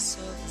richness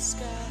of the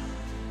sky,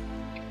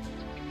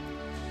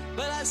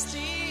 but I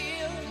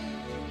still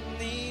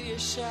need your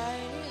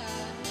shiny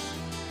eye.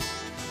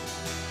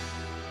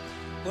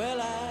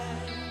 Well, I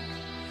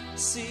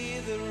see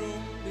the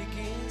room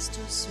begins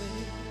to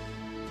sway.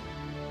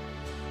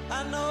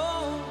 I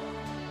know.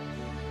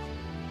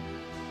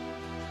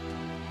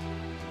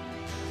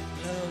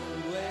 Blow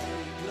away,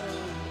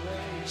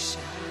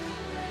 shine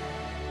away.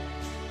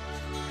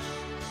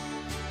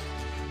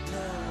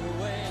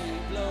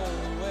 Blow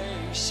away,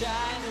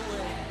 shine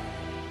away.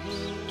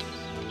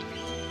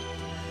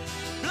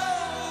 Blow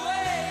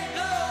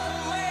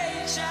away,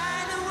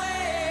 shine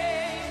away.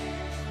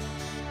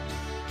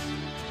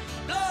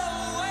 Blow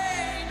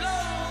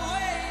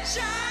away,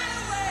 shine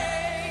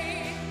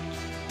away.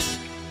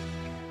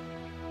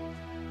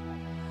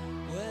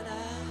 When I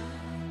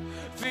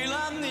feel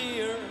I'm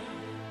near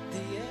the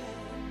end,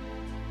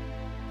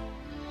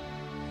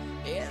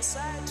 yes, I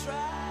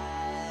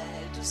try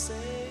to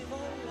save our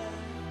life.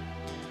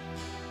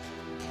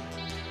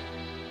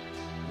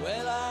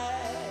 Well,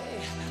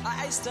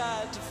 I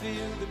start to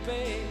feel the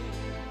pain.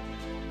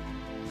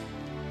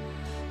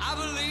 I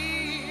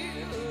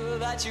believe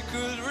that you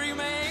could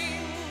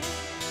remain.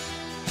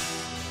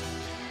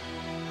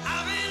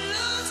 I've been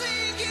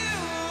losing you.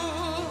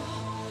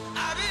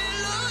 I've been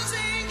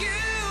losing you.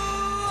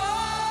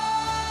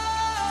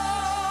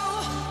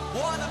 Oh,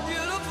 what a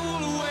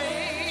beautiful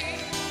way.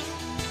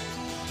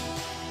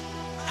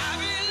 I've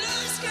been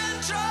lose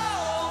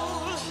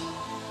control.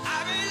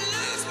 I've been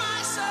lose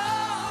my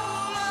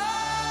soul.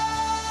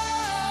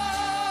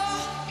 Oh,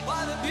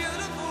 what a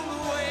beautiful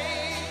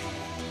way.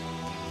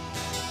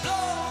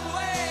 Blow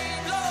away,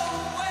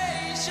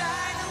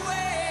 shine away.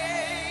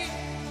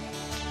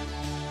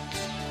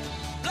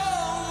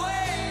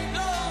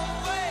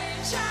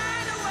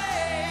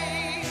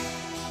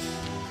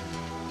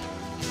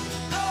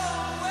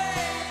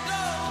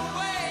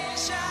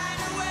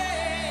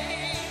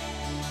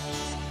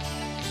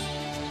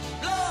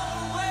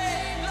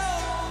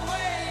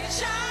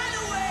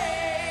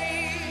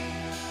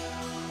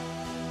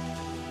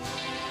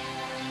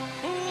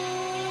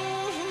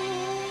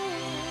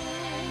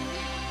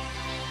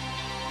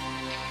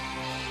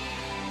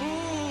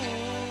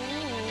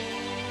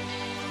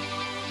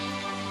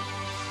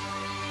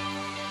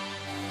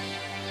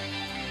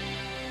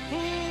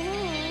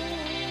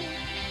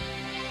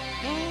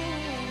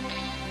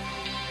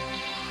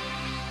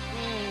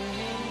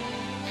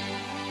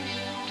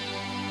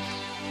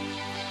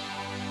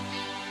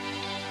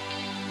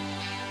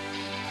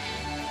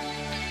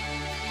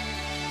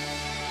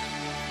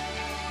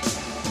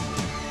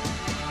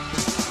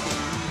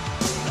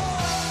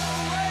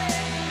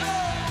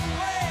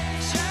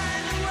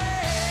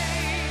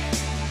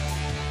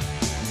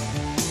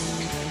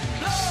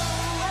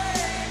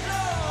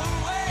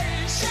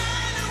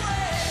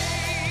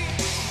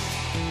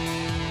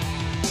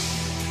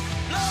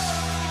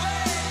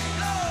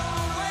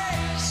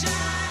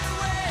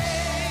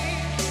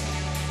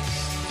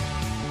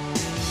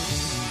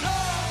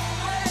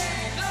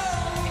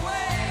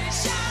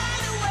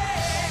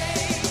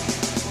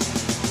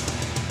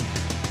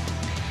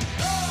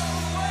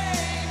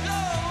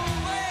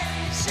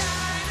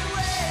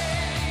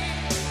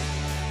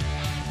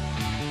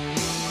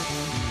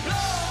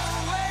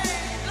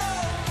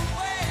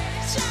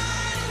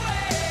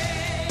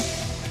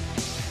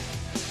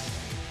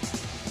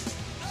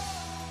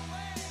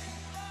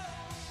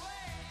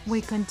 We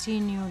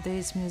continue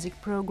this music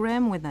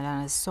program with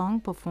another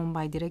song performed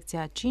by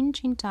Direcția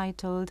 5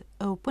 entitled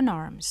Open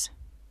Arms.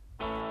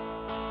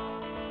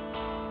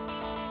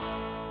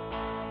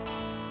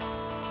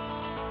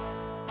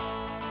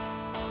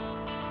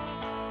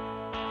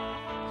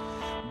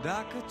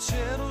 Dacă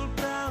cerul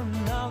prea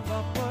înalt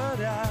va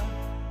părea,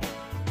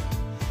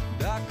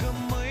 dacă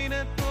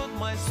mâine tot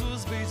mai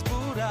sus vei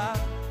zbura,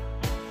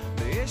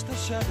 de ești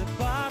așa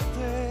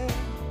departe,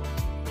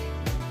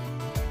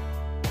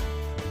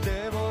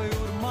 te voi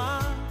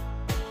urma.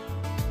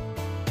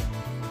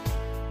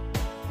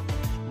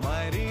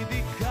 Mai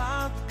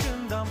ridicat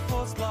când am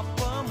fost la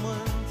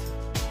pământ,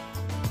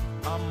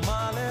 am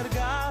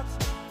alergat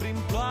prin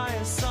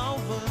ploaie sau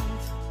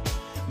vânt,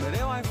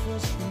 mereu ai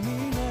fost cu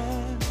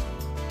mine,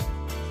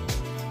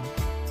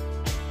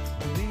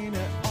 cu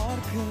mine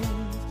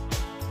oricând.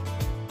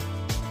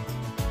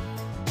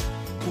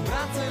 Cu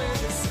brațele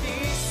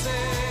deschise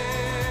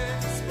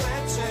spre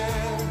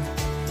cer,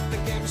 te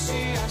chem și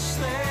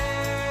aștept.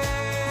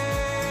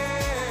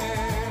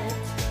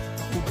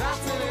 Cu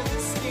brațele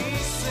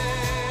deschise,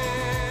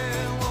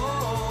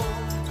 oh,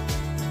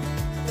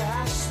 te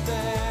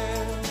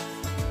aștept.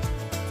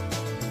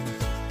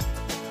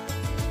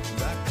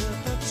 Dacă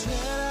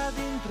tăcerea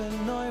dintre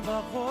noi va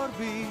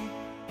vorbi,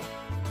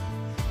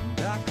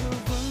 dacă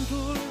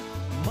vântul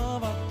mă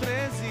va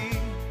trezi,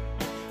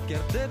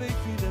 chiar te vei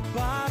fi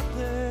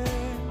departe,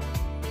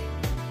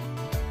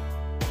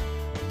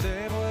 te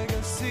voi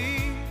găsi.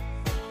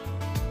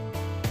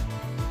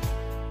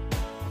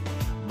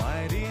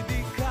 Mai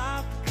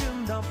ridicat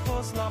când am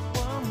fost la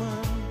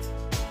pământ,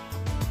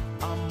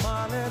 am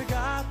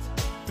alergat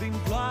prin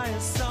ploaie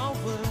sau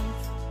vânt,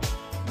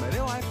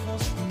 mereu ai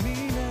fost cu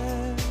mine,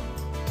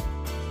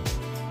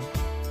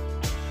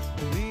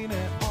 cu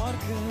mine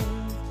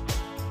oricând.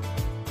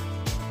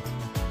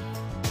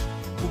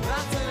 Cu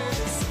brațele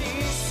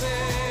deschise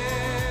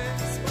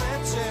spre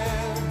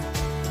cer,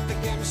 te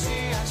chem și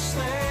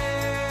aștept.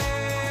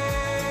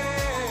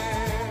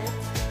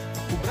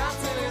 Cu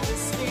brațele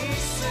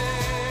deschise,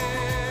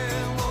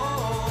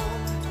 oh,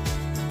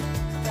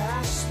 te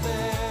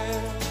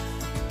aștept.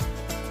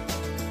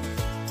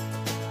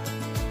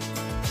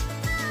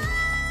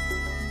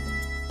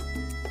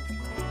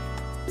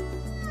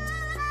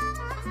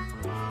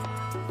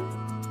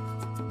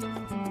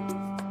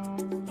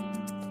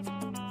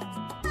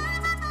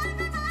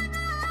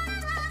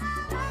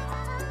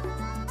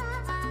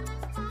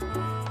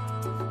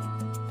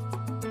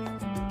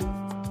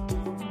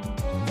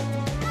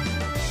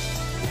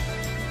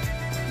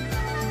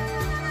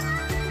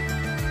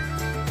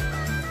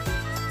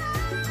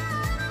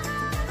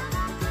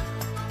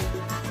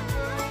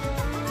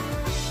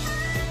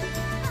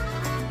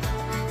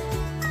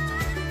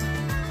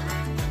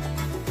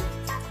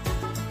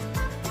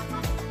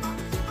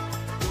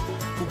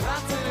 Cu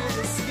brațele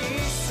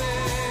deschise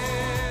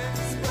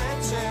spre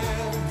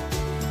cer,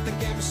 te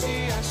chem și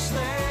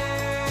aștept.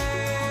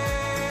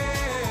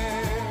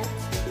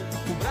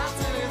 Cu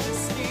brațele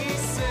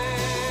deschise,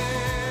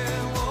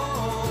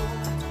 oh,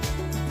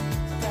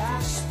 te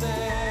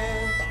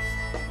aștept.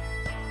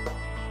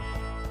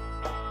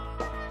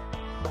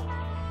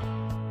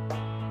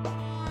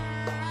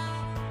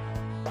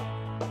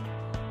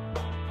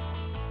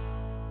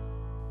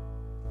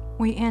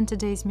 We end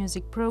today's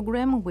music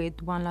program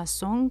with one last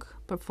song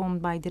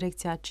performed by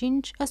Direcția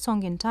 5, a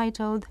song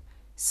entitled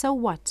So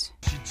What?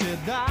 Și ce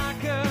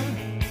dacă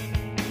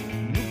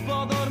nu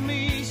pot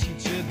dormi, și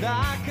ce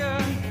dacă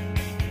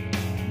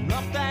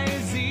noaptea e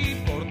zi,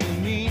 port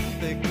în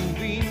minte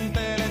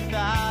cuvintele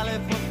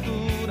tale,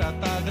 făptura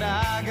ta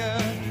dragă.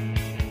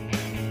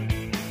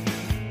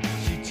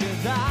 Și ce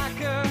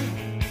dacă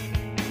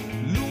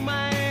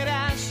lumea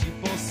era și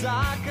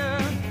posacă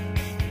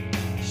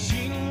și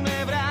nu ne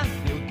vrea,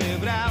 eu te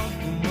vreau,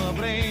 tu mă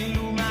vrei,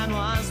 lumea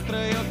noastră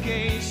e ok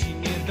și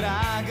mi-e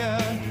dragă.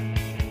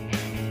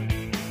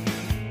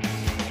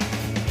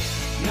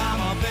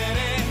 N-am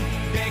avere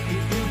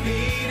decât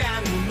iubirea,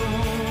 nu,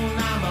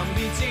 n-am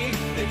ambiții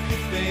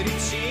decât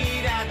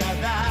fericirea,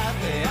 da,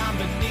 te am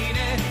pe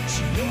tine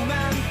și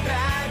lumea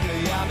întreagă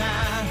e a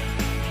mea.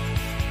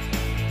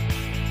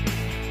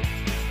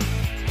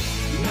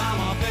 N-am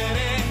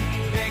avere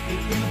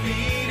decât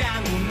iubirea,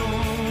 nu,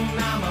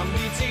 n-am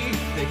ambiții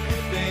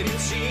decât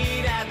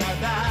fericirea,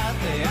 da,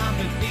 te am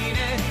pe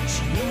tine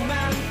și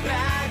lumea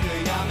întreagă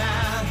e a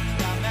mea.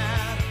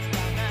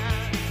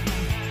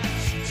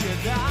 Și ce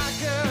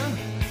dacă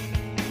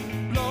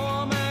plouă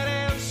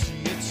mereu și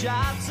e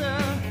ceață,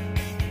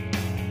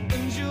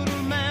 în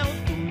jurul meu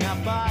tu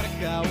mi-apar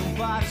ca un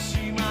var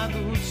și mă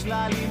aduci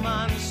la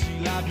liman și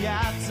la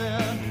viață.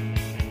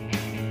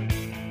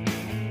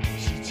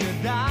 Și ce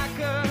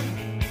dacă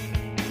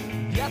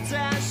viața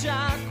e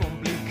așa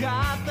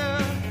complicată,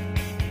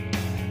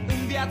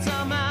 în viața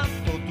mea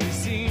totul e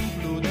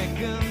simplu de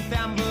când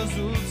te-am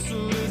văzut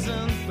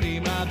surâzând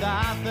prima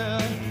dată.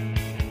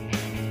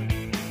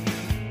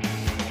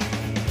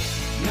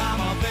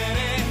 N-am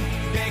avere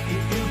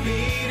decât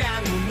iubirea,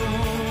 nu,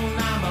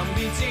 n-am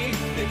ambiții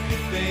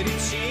decât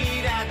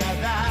fericirea,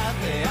 da,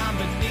 te am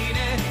pe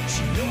tine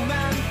și lumea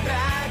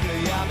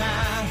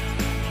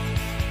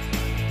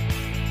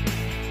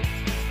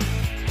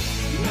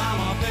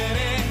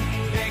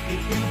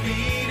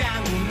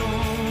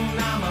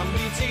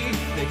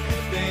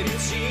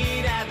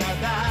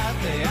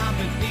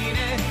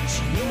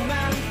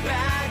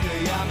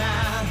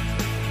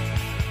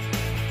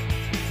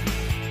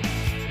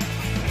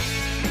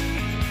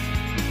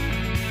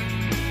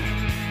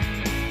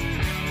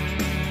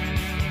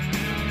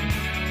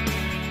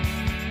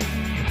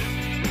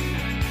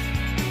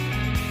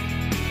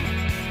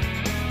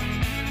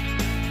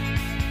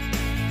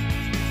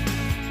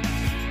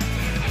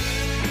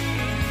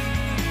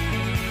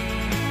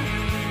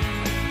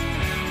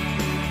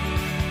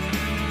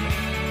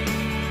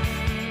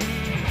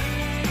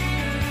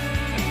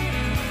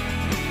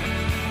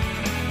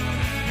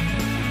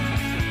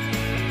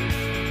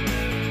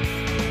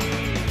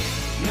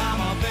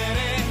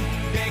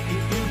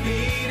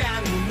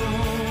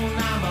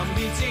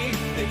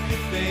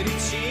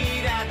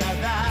fericirea ta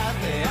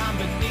date am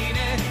pe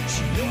tine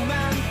și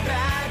lumea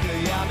întreagă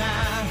e a mea.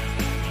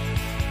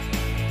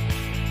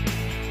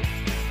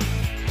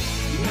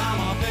 N-am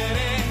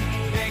avere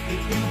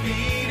decât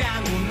iubirea,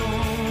 nu,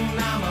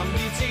 n-am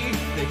ambiții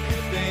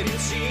decât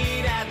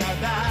fericirea ta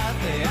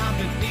date am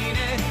pe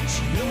tine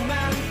și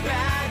lumea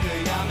întreagă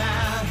e a mea.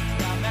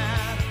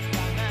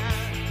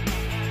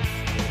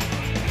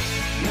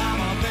 N-am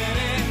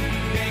avere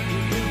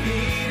decât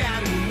iubirea,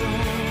 nu,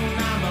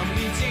 n-am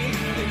ambiții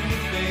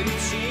decât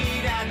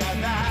fericirea ta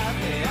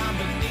date am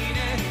pe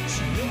tine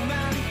și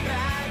lumea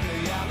întreagă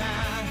e a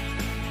mea.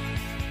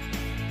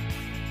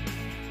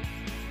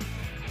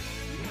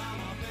 N-am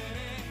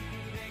avere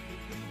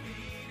decât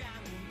iubirea,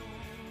 nu,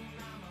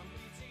 n-am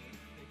ambiții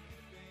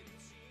decât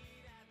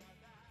fericirea ta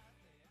date.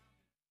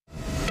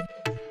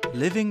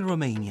 Living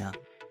Romania.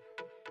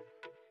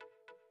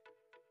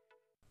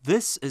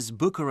 This is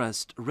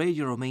Bucharest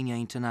Radio Romania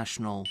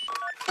International.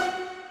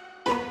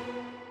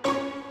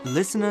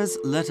 Listeners'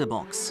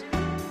 Letterbox.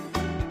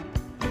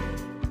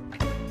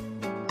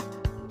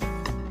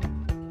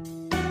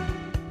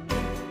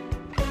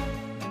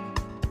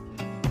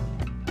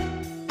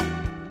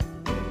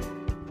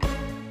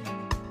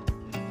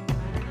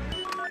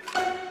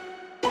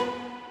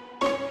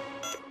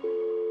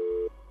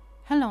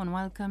 Hello and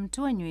welcome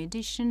to a new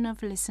edition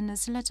of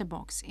Listener's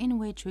Letterbox, in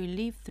which we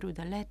live through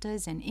the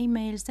letters and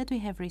emails that we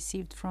have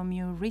received from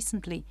you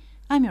recently.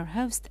 I'm your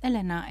host,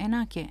 Elena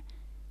Enache.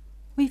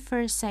 We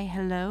first say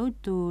hello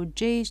to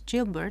J.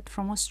 Gilbert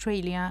from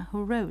Australia,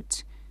 who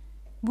wrote,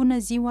 Bună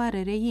ziua,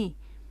 RRI!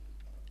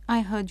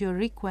 I heard your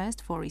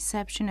request for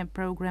reception and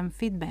program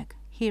feedback.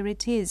 Here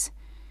it is.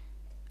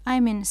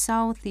 I'm in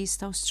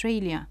Southeast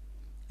Australia.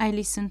 I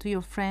listen to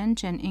your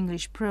French and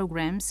English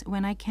programs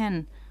when I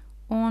can,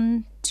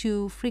 on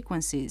 2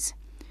 frequencies.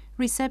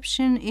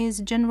 Reception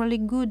is generally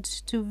good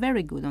to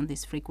very good on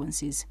these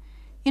frequencies,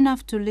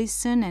 enough to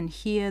listen and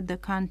hear the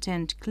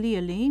content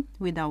clearly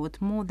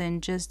without more than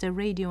just a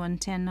radio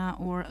antenna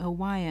or a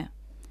wire.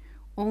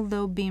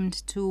 Although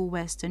beamed to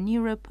Western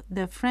Europe,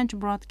 the French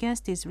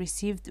broadcast is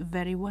received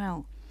very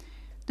well.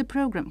 The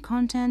program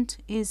content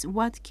is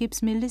what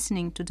keeps me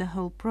listening to the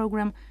whole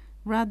program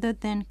rather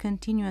than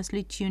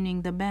continuously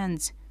tuning the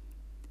bands.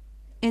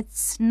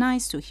 It's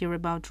nice to hear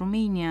about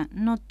Romania,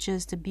 not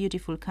just a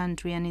beautiful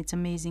country and its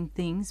amazing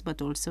things,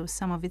 but also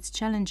some of its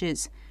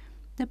challenges.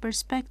 The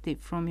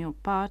perspective from your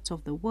part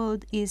of the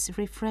world is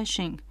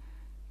refreshing.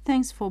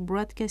 Thanks for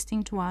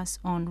broadcasting to us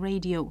on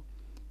radio.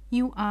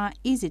 You are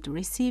easy to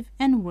receive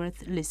and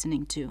worth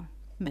listening to.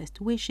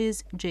 Best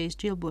wishes, Jace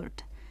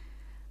Gilbert.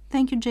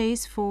 Thank you,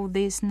 Jace, for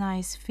this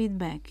nice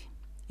feedback.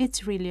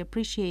 It's really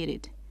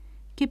appreciated.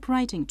 Keep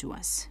writing to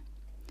us.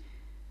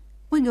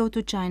 We go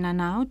to China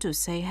now to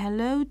say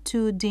hello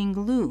to Ding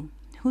Lu,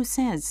 who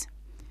says,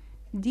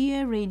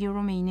 Dear Radio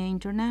Romania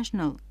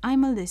International,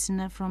 I'm a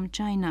listener from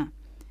China.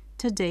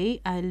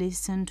 Today I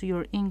listened to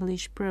your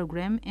English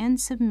program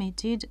and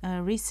submitted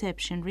a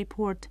reception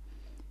report.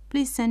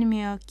 Please send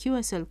me a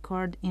QSL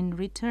card in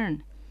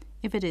return,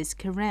 if it is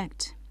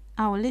correct.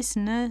 Our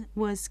listener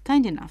was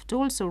kind enough to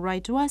also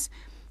write to us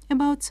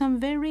about some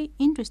very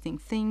interesting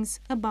things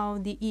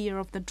about the Year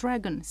of the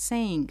Dragon,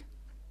 saying,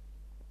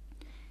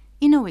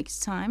 In a week's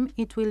time,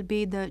 it will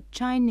be the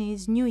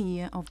Chinese New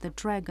Year of the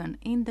Dragon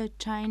in the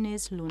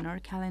Chinese lunar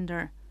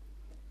calendar.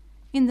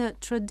 In the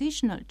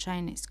traditional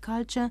Chinese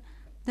culture,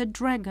 the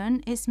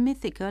dragon is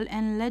mythical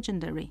and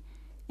legendary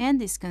and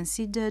is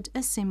considered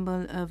a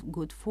symbol of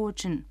good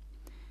fortune.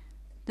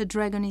 The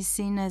dragon is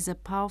seen as a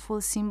powerful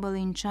symbol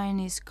in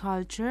Chinese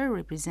culture,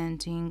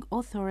 representing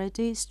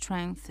authority,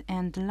 strength,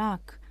 and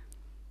luck.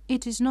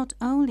 It is not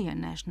only a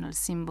national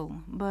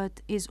symbol,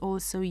 but is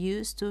also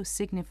used to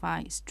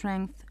signify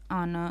strength,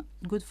 honor,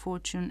 good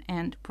fortune,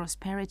 and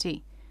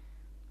prosperity.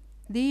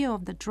 The Year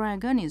of the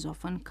Dragon is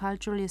often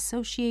culturally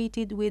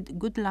associated with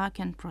good luck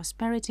and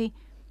prosperity,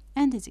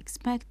 and is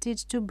expected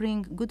to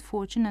bring good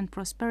fortune and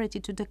prosperity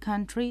to the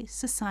country,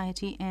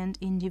 society, and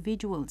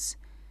individuals.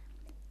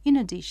 In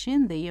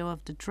addition, the Year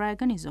of the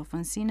Dragon is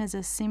often seen as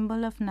a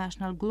symbol of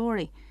national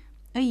glory,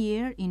 a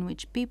year in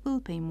which people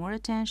pay more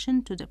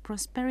attention to the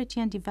prosperity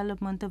and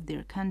development of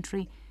their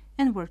country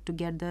and work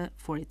together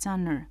for its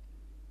honor.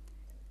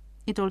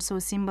 It also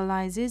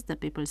symbolizes the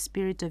people's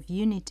spirit of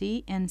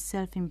unity and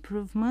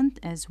self-improvement,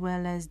 as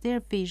well as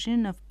their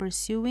vision of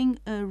pursuing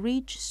a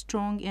rich,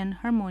 strong, and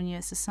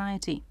harmonious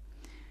society.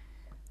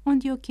 On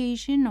the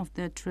occasion of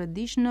the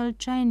traditional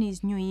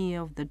Chinese New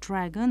Year of the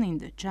Dragon in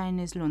the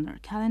Chinese lunar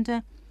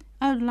calendar,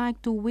 I would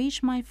like to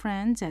wish my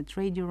friends at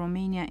Radio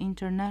Romania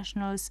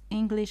International's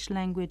English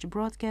language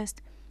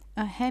broadcast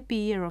a happy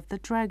Year of the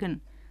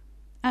Dragon.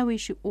 I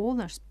wish you all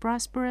a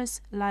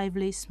prosperous,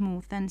 lively,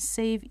 smooth, and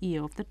safe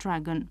Year of the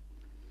Dragon.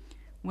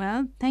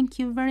 Well, thank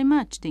you very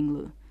much,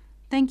 Dinglu.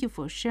 Thank you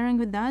for sharing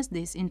with us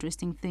these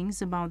interesting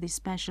things about this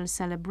special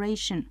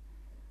celebration.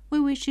 We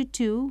wish you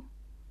too,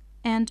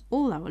 and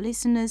all our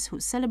listeners who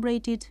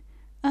celebrate it,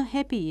 a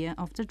happy Year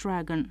of the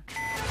Dragon.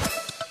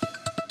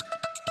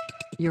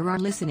 You are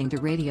listening to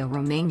Radio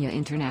Romania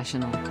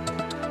International.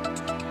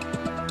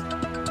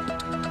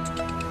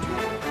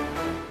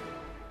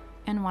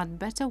 what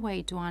better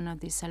way to honor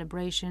this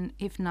celebration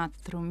if not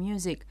through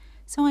music?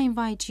 So I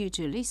invite you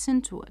to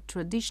listen to a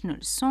traditional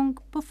song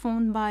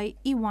performed by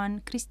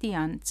Ioan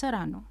Cristian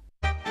Țăranu.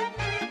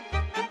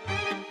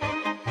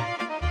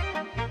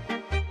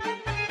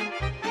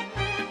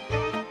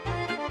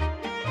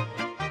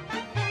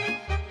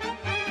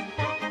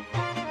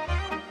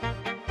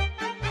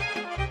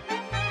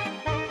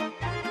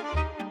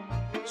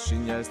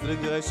 Și-n-el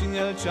strigă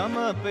și-n-el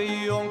ceamă pe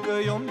Ion că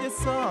Ion de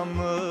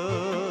seamă.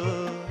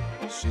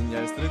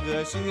 Și-n-el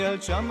strigă și-n-el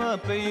ceamă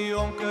pe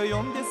Ion că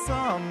Ion de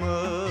seamă.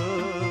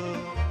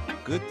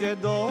 Câte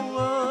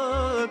două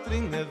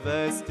trin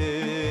neveste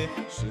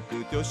și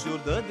câte o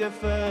șurdă de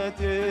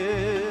fete.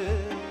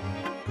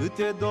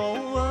 Câte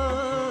două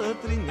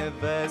trin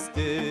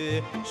neveste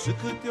și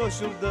câte o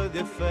șurdă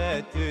de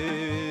fete.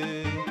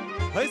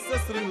 Hai să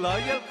strâng la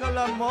el ca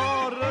la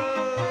moară.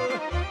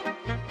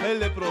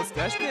 Ele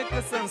prostește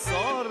că se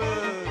însoară.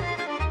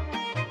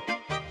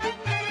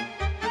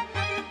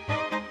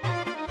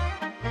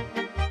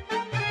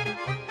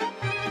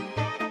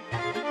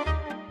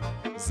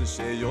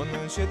 Zice Ion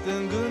încet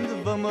în gând,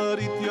 vă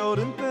mărit eu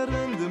rând pe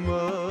rând,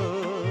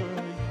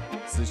 măi.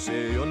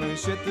 Zice Ion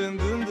încet în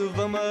gând,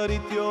 vă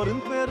mărit eu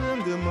rând pe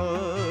rând,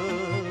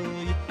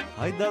 măi.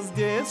 Hai dați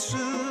des și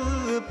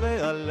pe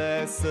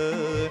alesă,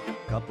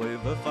 că apoi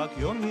vă fac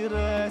eu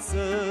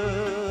miresă.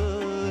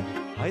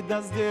 Hai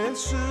dați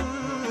des și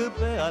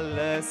pe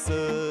alesă,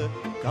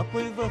 că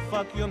apoi vă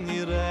fac eu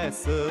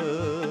miresă.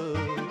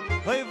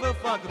 Hai vă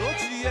fac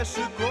rocie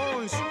și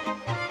conși,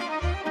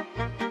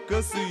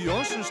 că-s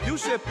Ion și știu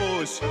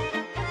șepoși.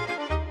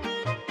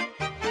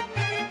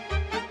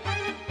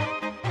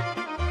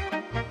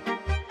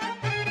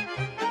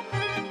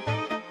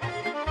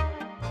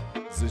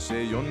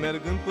 Zice Ion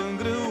mergând până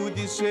grâu,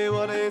 dice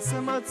oare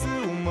să mă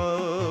țiu,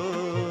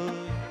 măi.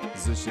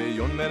 Zice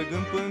Ion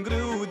mergând până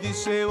grâu,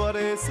 dice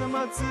oare să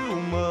mă țiu,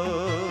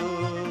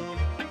 măi.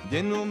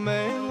 De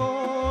nume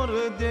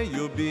lor de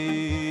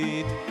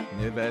iubit,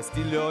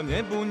 nevestil-o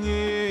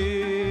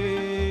nebunit.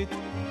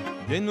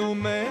 De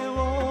nume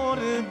lor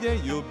de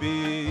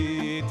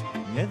iubit,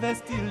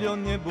 nevestil-o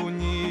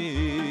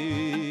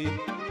nebunit.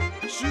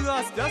 Și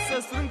astea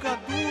să strâng ca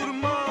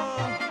turma,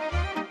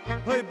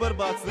 hai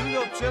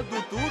bărbațâle-o cer du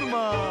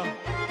turma.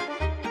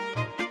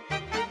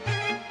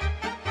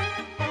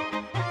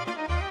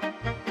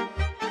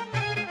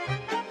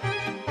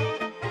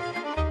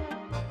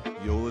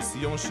 Eu-s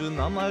Ion și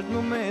n-am alt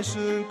nume și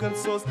încă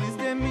s-o slis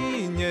de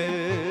mine.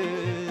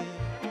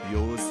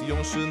 Eu-s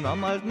Ion și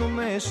n-am alt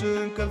nume și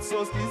încă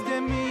s-o slis de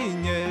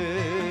mine.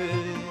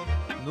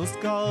 Nu-s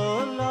ca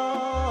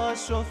ăla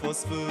și-o fost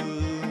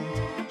sfânt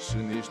și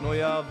nici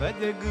nu-i avea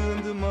de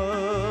gând,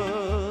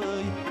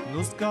 măi.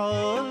 Nu-s ca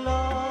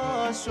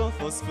ăla și-o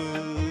fost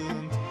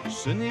sfânt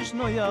și nici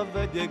nu-i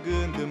avea de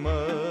gând,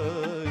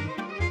 măi.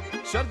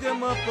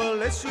 Și-arde-mă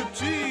pălesc și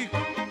pcic,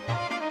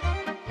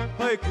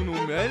 hai cu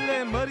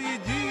numele mă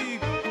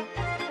ridic.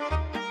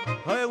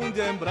 Hai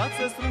unde-n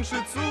brațe strâng și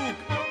țuc,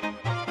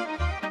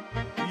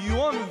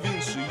 Ion vin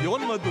și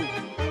Ion mă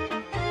duc.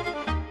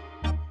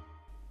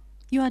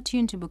 You are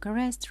tuned to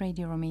Bucharest,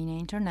 Radio Romania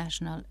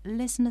International.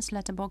 Listeners'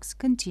 letterbox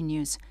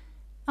continues.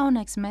 Our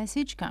next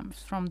message comes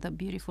from the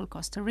beautiful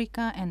Costa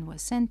Rica and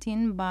was sent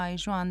in by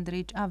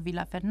Joandrich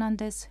Avila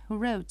Fernandez, who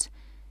wrote,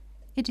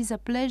 "It is a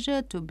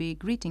pleasure to be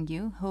greeting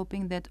you,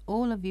 hoping that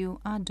all of you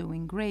are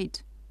doing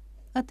great.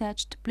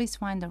 Attached, please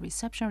find the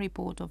reception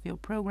report of your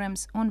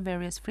programs on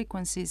various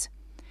frequencies.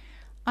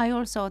 I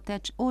also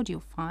attach audio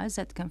files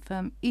that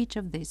confirm each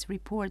of these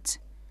reports.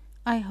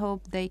 I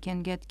hope they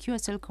can get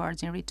QSL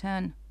cards in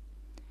return.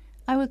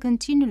 I will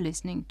continue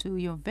listening to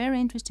your very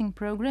interesting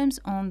programs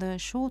on the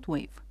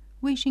shortwave.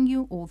 Wishing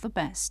you all the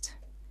best."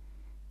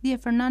 Dear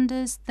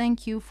Fernandez,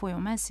 thank you for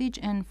your message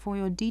and for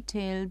your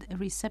detailed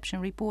reception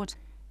report.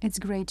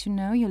 It's great to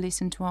know you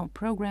listen to our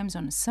programs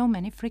on so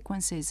many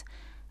frequencies.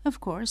 Of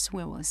course,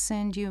 we will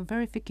send you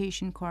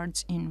verification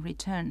cards in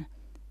return.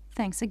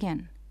 Thanks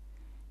again.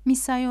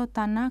 Misayo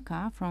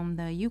Tanaka from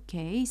the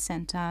UK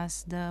sent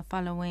us the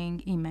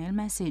following email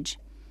message.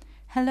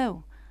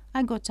 "Hello,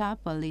 I got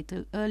up a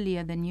little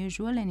earlier than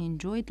usual and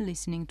enjoyed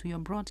listening to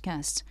your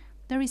broadcast.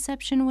 The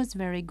reception was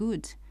very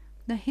good.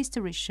 The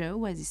history show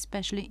was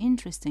especially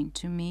interesting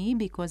to me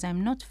because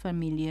I'm not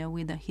familiar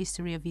with the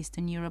history of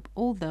Eastern Europe,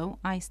 although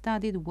I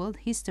studied world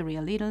history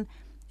a little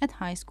at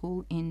high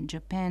school in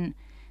Japan.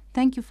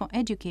 Thank you for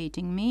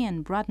educating me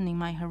and broadening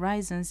my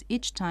horizons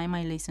each time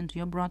I listen to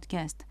your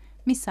broadcast.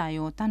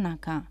 Misayo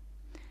Tanaka."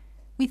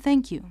 We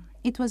thank you.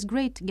 It was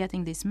great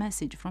getting this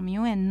message from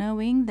you and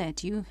knowing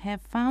that you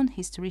have found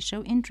History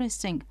Show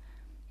interesting.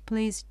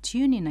 Please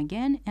tune in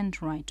again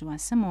and write to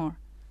us some more.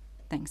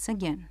 Thanks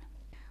again.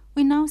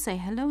 We now say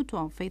hello to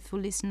our faithful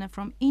listener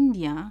from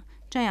India,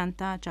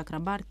 Jayanta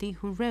Chakrabarti,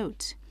 who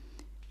wrote,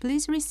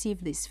 "Please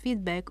receive this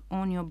feedback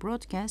on your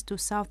broadcast to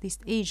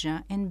Southeast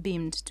Asia and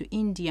beamed to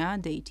India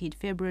dated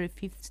February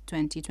 5th,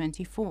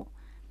 2024.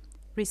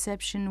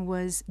 Reception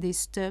was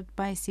disturbed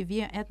by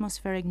severe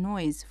atmospheric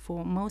noise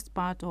for most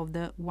part of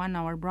the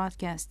 1-hour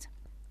broadcast.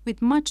 With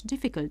much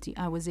difficulty,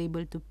 I was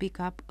able to pick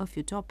up a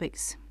few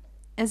topics.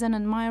 As an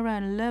admirer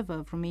and lover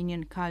of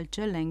Romanian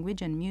culture,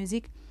 language and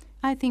music,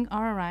 I think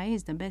RRI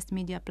is the best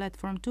media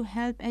platform to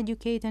help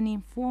educate and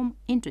inform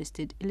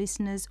interested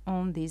listeners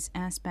on these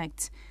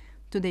aspects.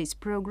 Today's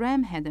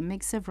program had a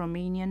mix of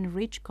Romanian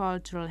rich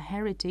cultural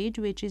heritage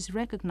which is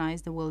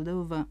recognized the world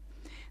over.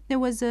 There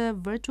was a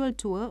virtual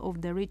tour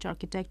of the rich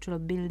architectural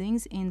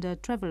buildings in the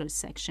travelers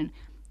section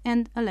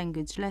and a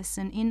language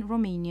lesson in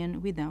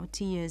Romanian without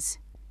tears.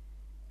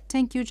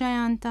 Thank you,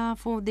 Jayanta,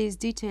 for this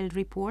detailed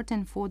report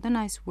and for the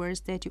nice words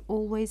that you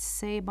always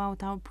say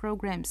about our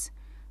programs.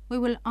 We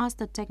will ask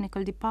the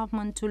technical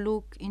department to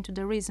look into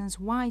the reasons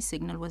why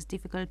signal was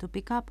difficult to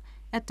pick up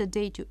at the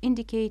date you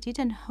indicated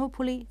and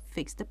hopefully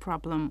fix the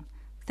problem.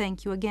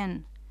 Thank you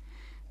again.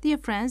 Dear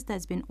friends,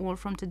 that's been all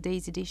from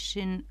today's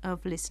edition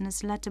of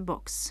Listener's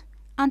Letterbox.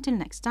 Until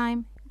next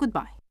time,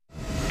 goodbye.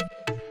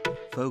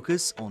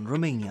 Focus on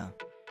Romania.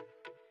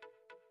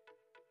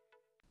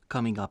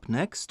 Coming up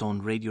next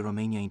on Radio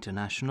Romania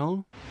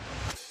International,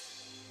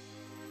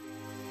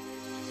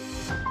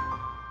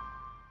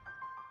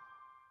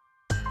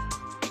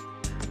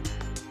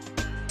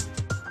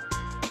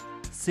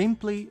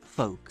 Simply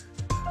Folk.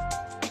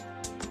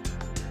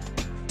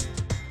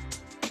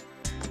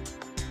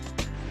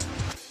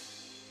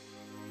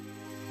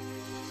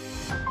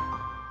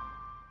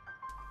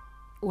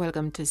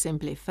 Welcome to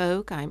Simply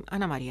Folk. I'm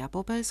Ana Maria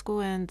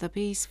Popescu, and the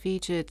piece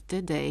featured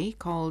today,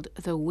 called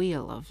The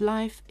Wheel of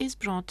Life, is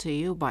brought to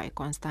you by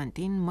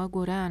Constantin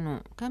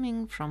Măgureanu,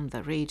 coming from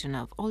the region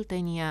of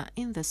Oltenia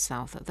in the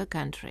south of the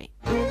country.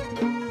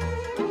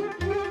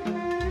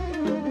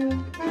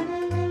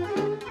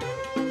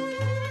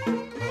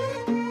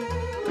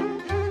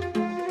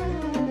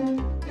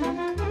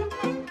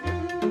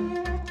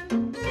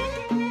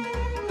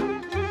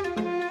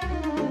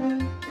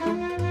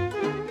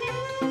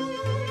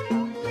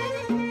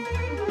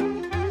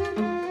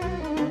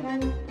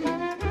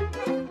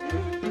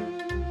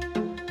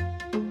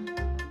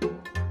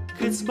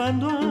 Câți bani,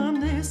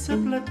 Doamne, să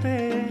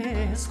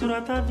plătesc,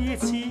 roata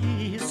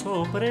vieții s-o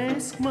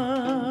opresc,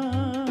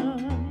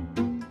 măi.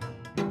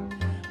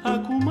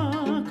 Acum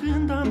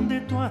când am de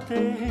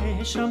toate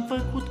și-am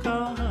făcut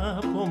ca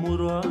pomul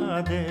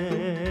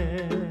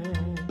roade.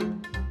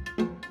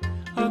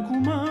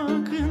 Acum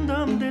când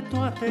am de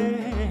toate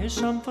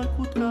și-am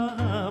făcut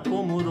ca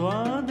pomul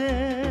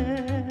roade.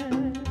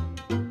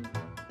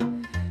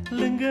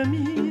 Lângă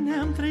mine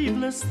am 3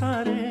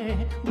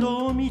 vlăstare,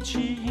 2 mici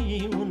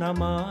și una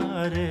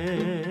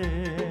mare.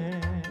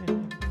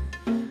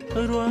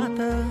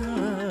 Roată,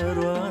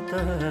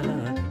 roată,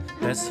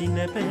 pe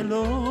sine pe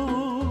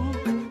loc.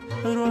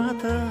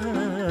 Roată,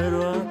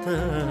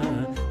 roată,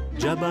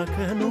 geaba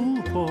că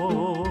nu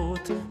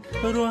pot.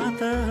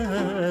 Roată,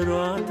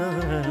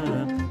 roată,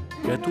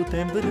 că tu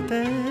te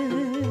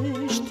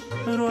învârtești.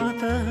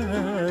 Roată,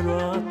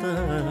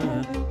 roată,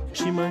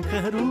 și mă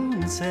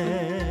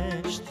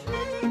încărunțești.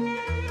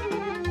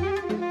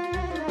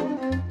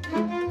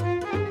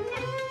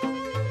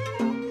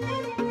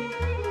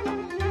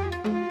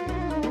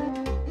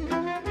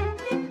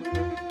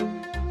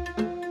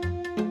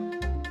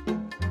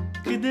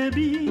 Cât de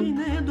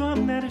bine,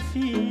 Doamne, ar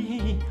fi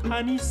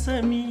anii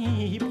să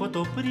mi pot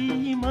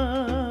opri,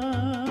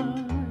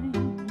 măi,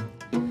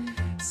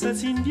 să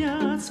țin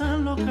viața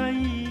în loc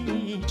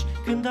aici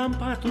când am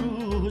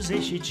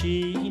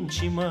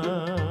 45,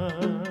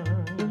 măi.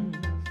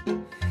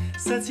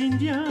 Să țin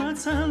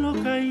viața în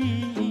loc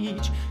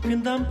aici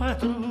când am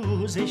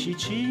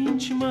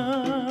 45,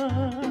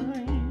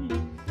 măi.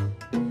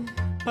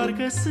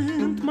 Parcă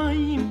sunt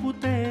mai în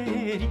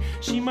puteri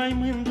și mai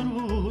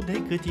mândru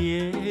decât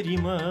ieri,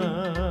 măi.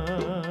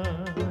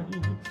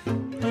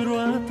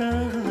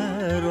 Roată,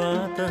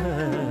 roată,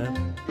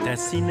 te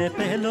ține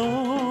pe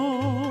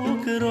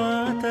loc.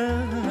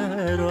 Roată,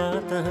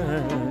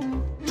 roată,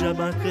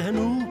 geaba că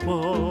nu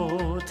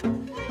pot.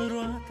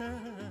 Roată.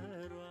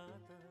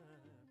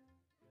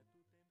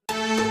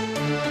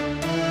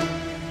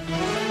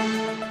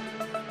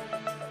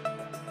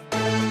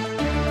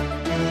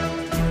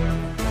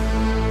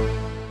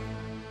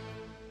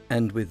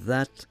 And with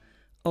that,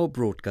 our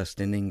broadcast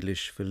in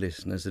English for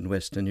listeners in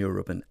Western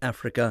Europe and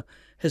Africa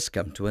has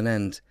come to an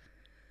end.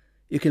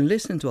 You can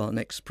listen to our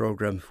next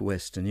program for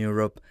Western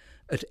Europe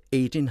at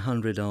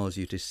 1800 hours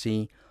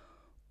UTC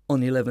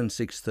on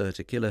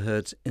 11630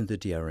 kHz in the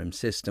DRM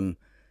system.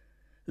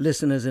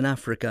 Listeners in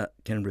Africa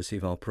can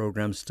receive our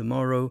programs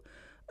tomorrow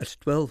at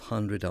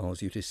 1200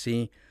 hours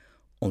UTC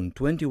on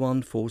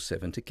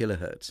 21470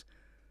 kHz.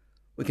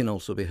 We can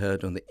also be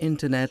heard on the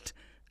internet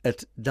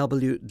at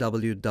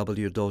www.rri.ro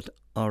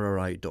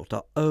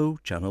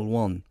Channel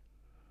 1.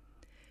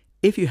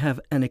 If you have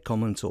any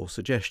comments or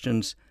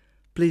suggestions,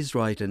 please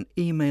write an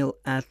email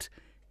at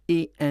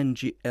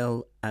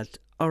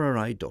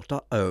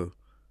engl@rri.ro.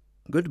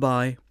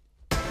 Goodbye.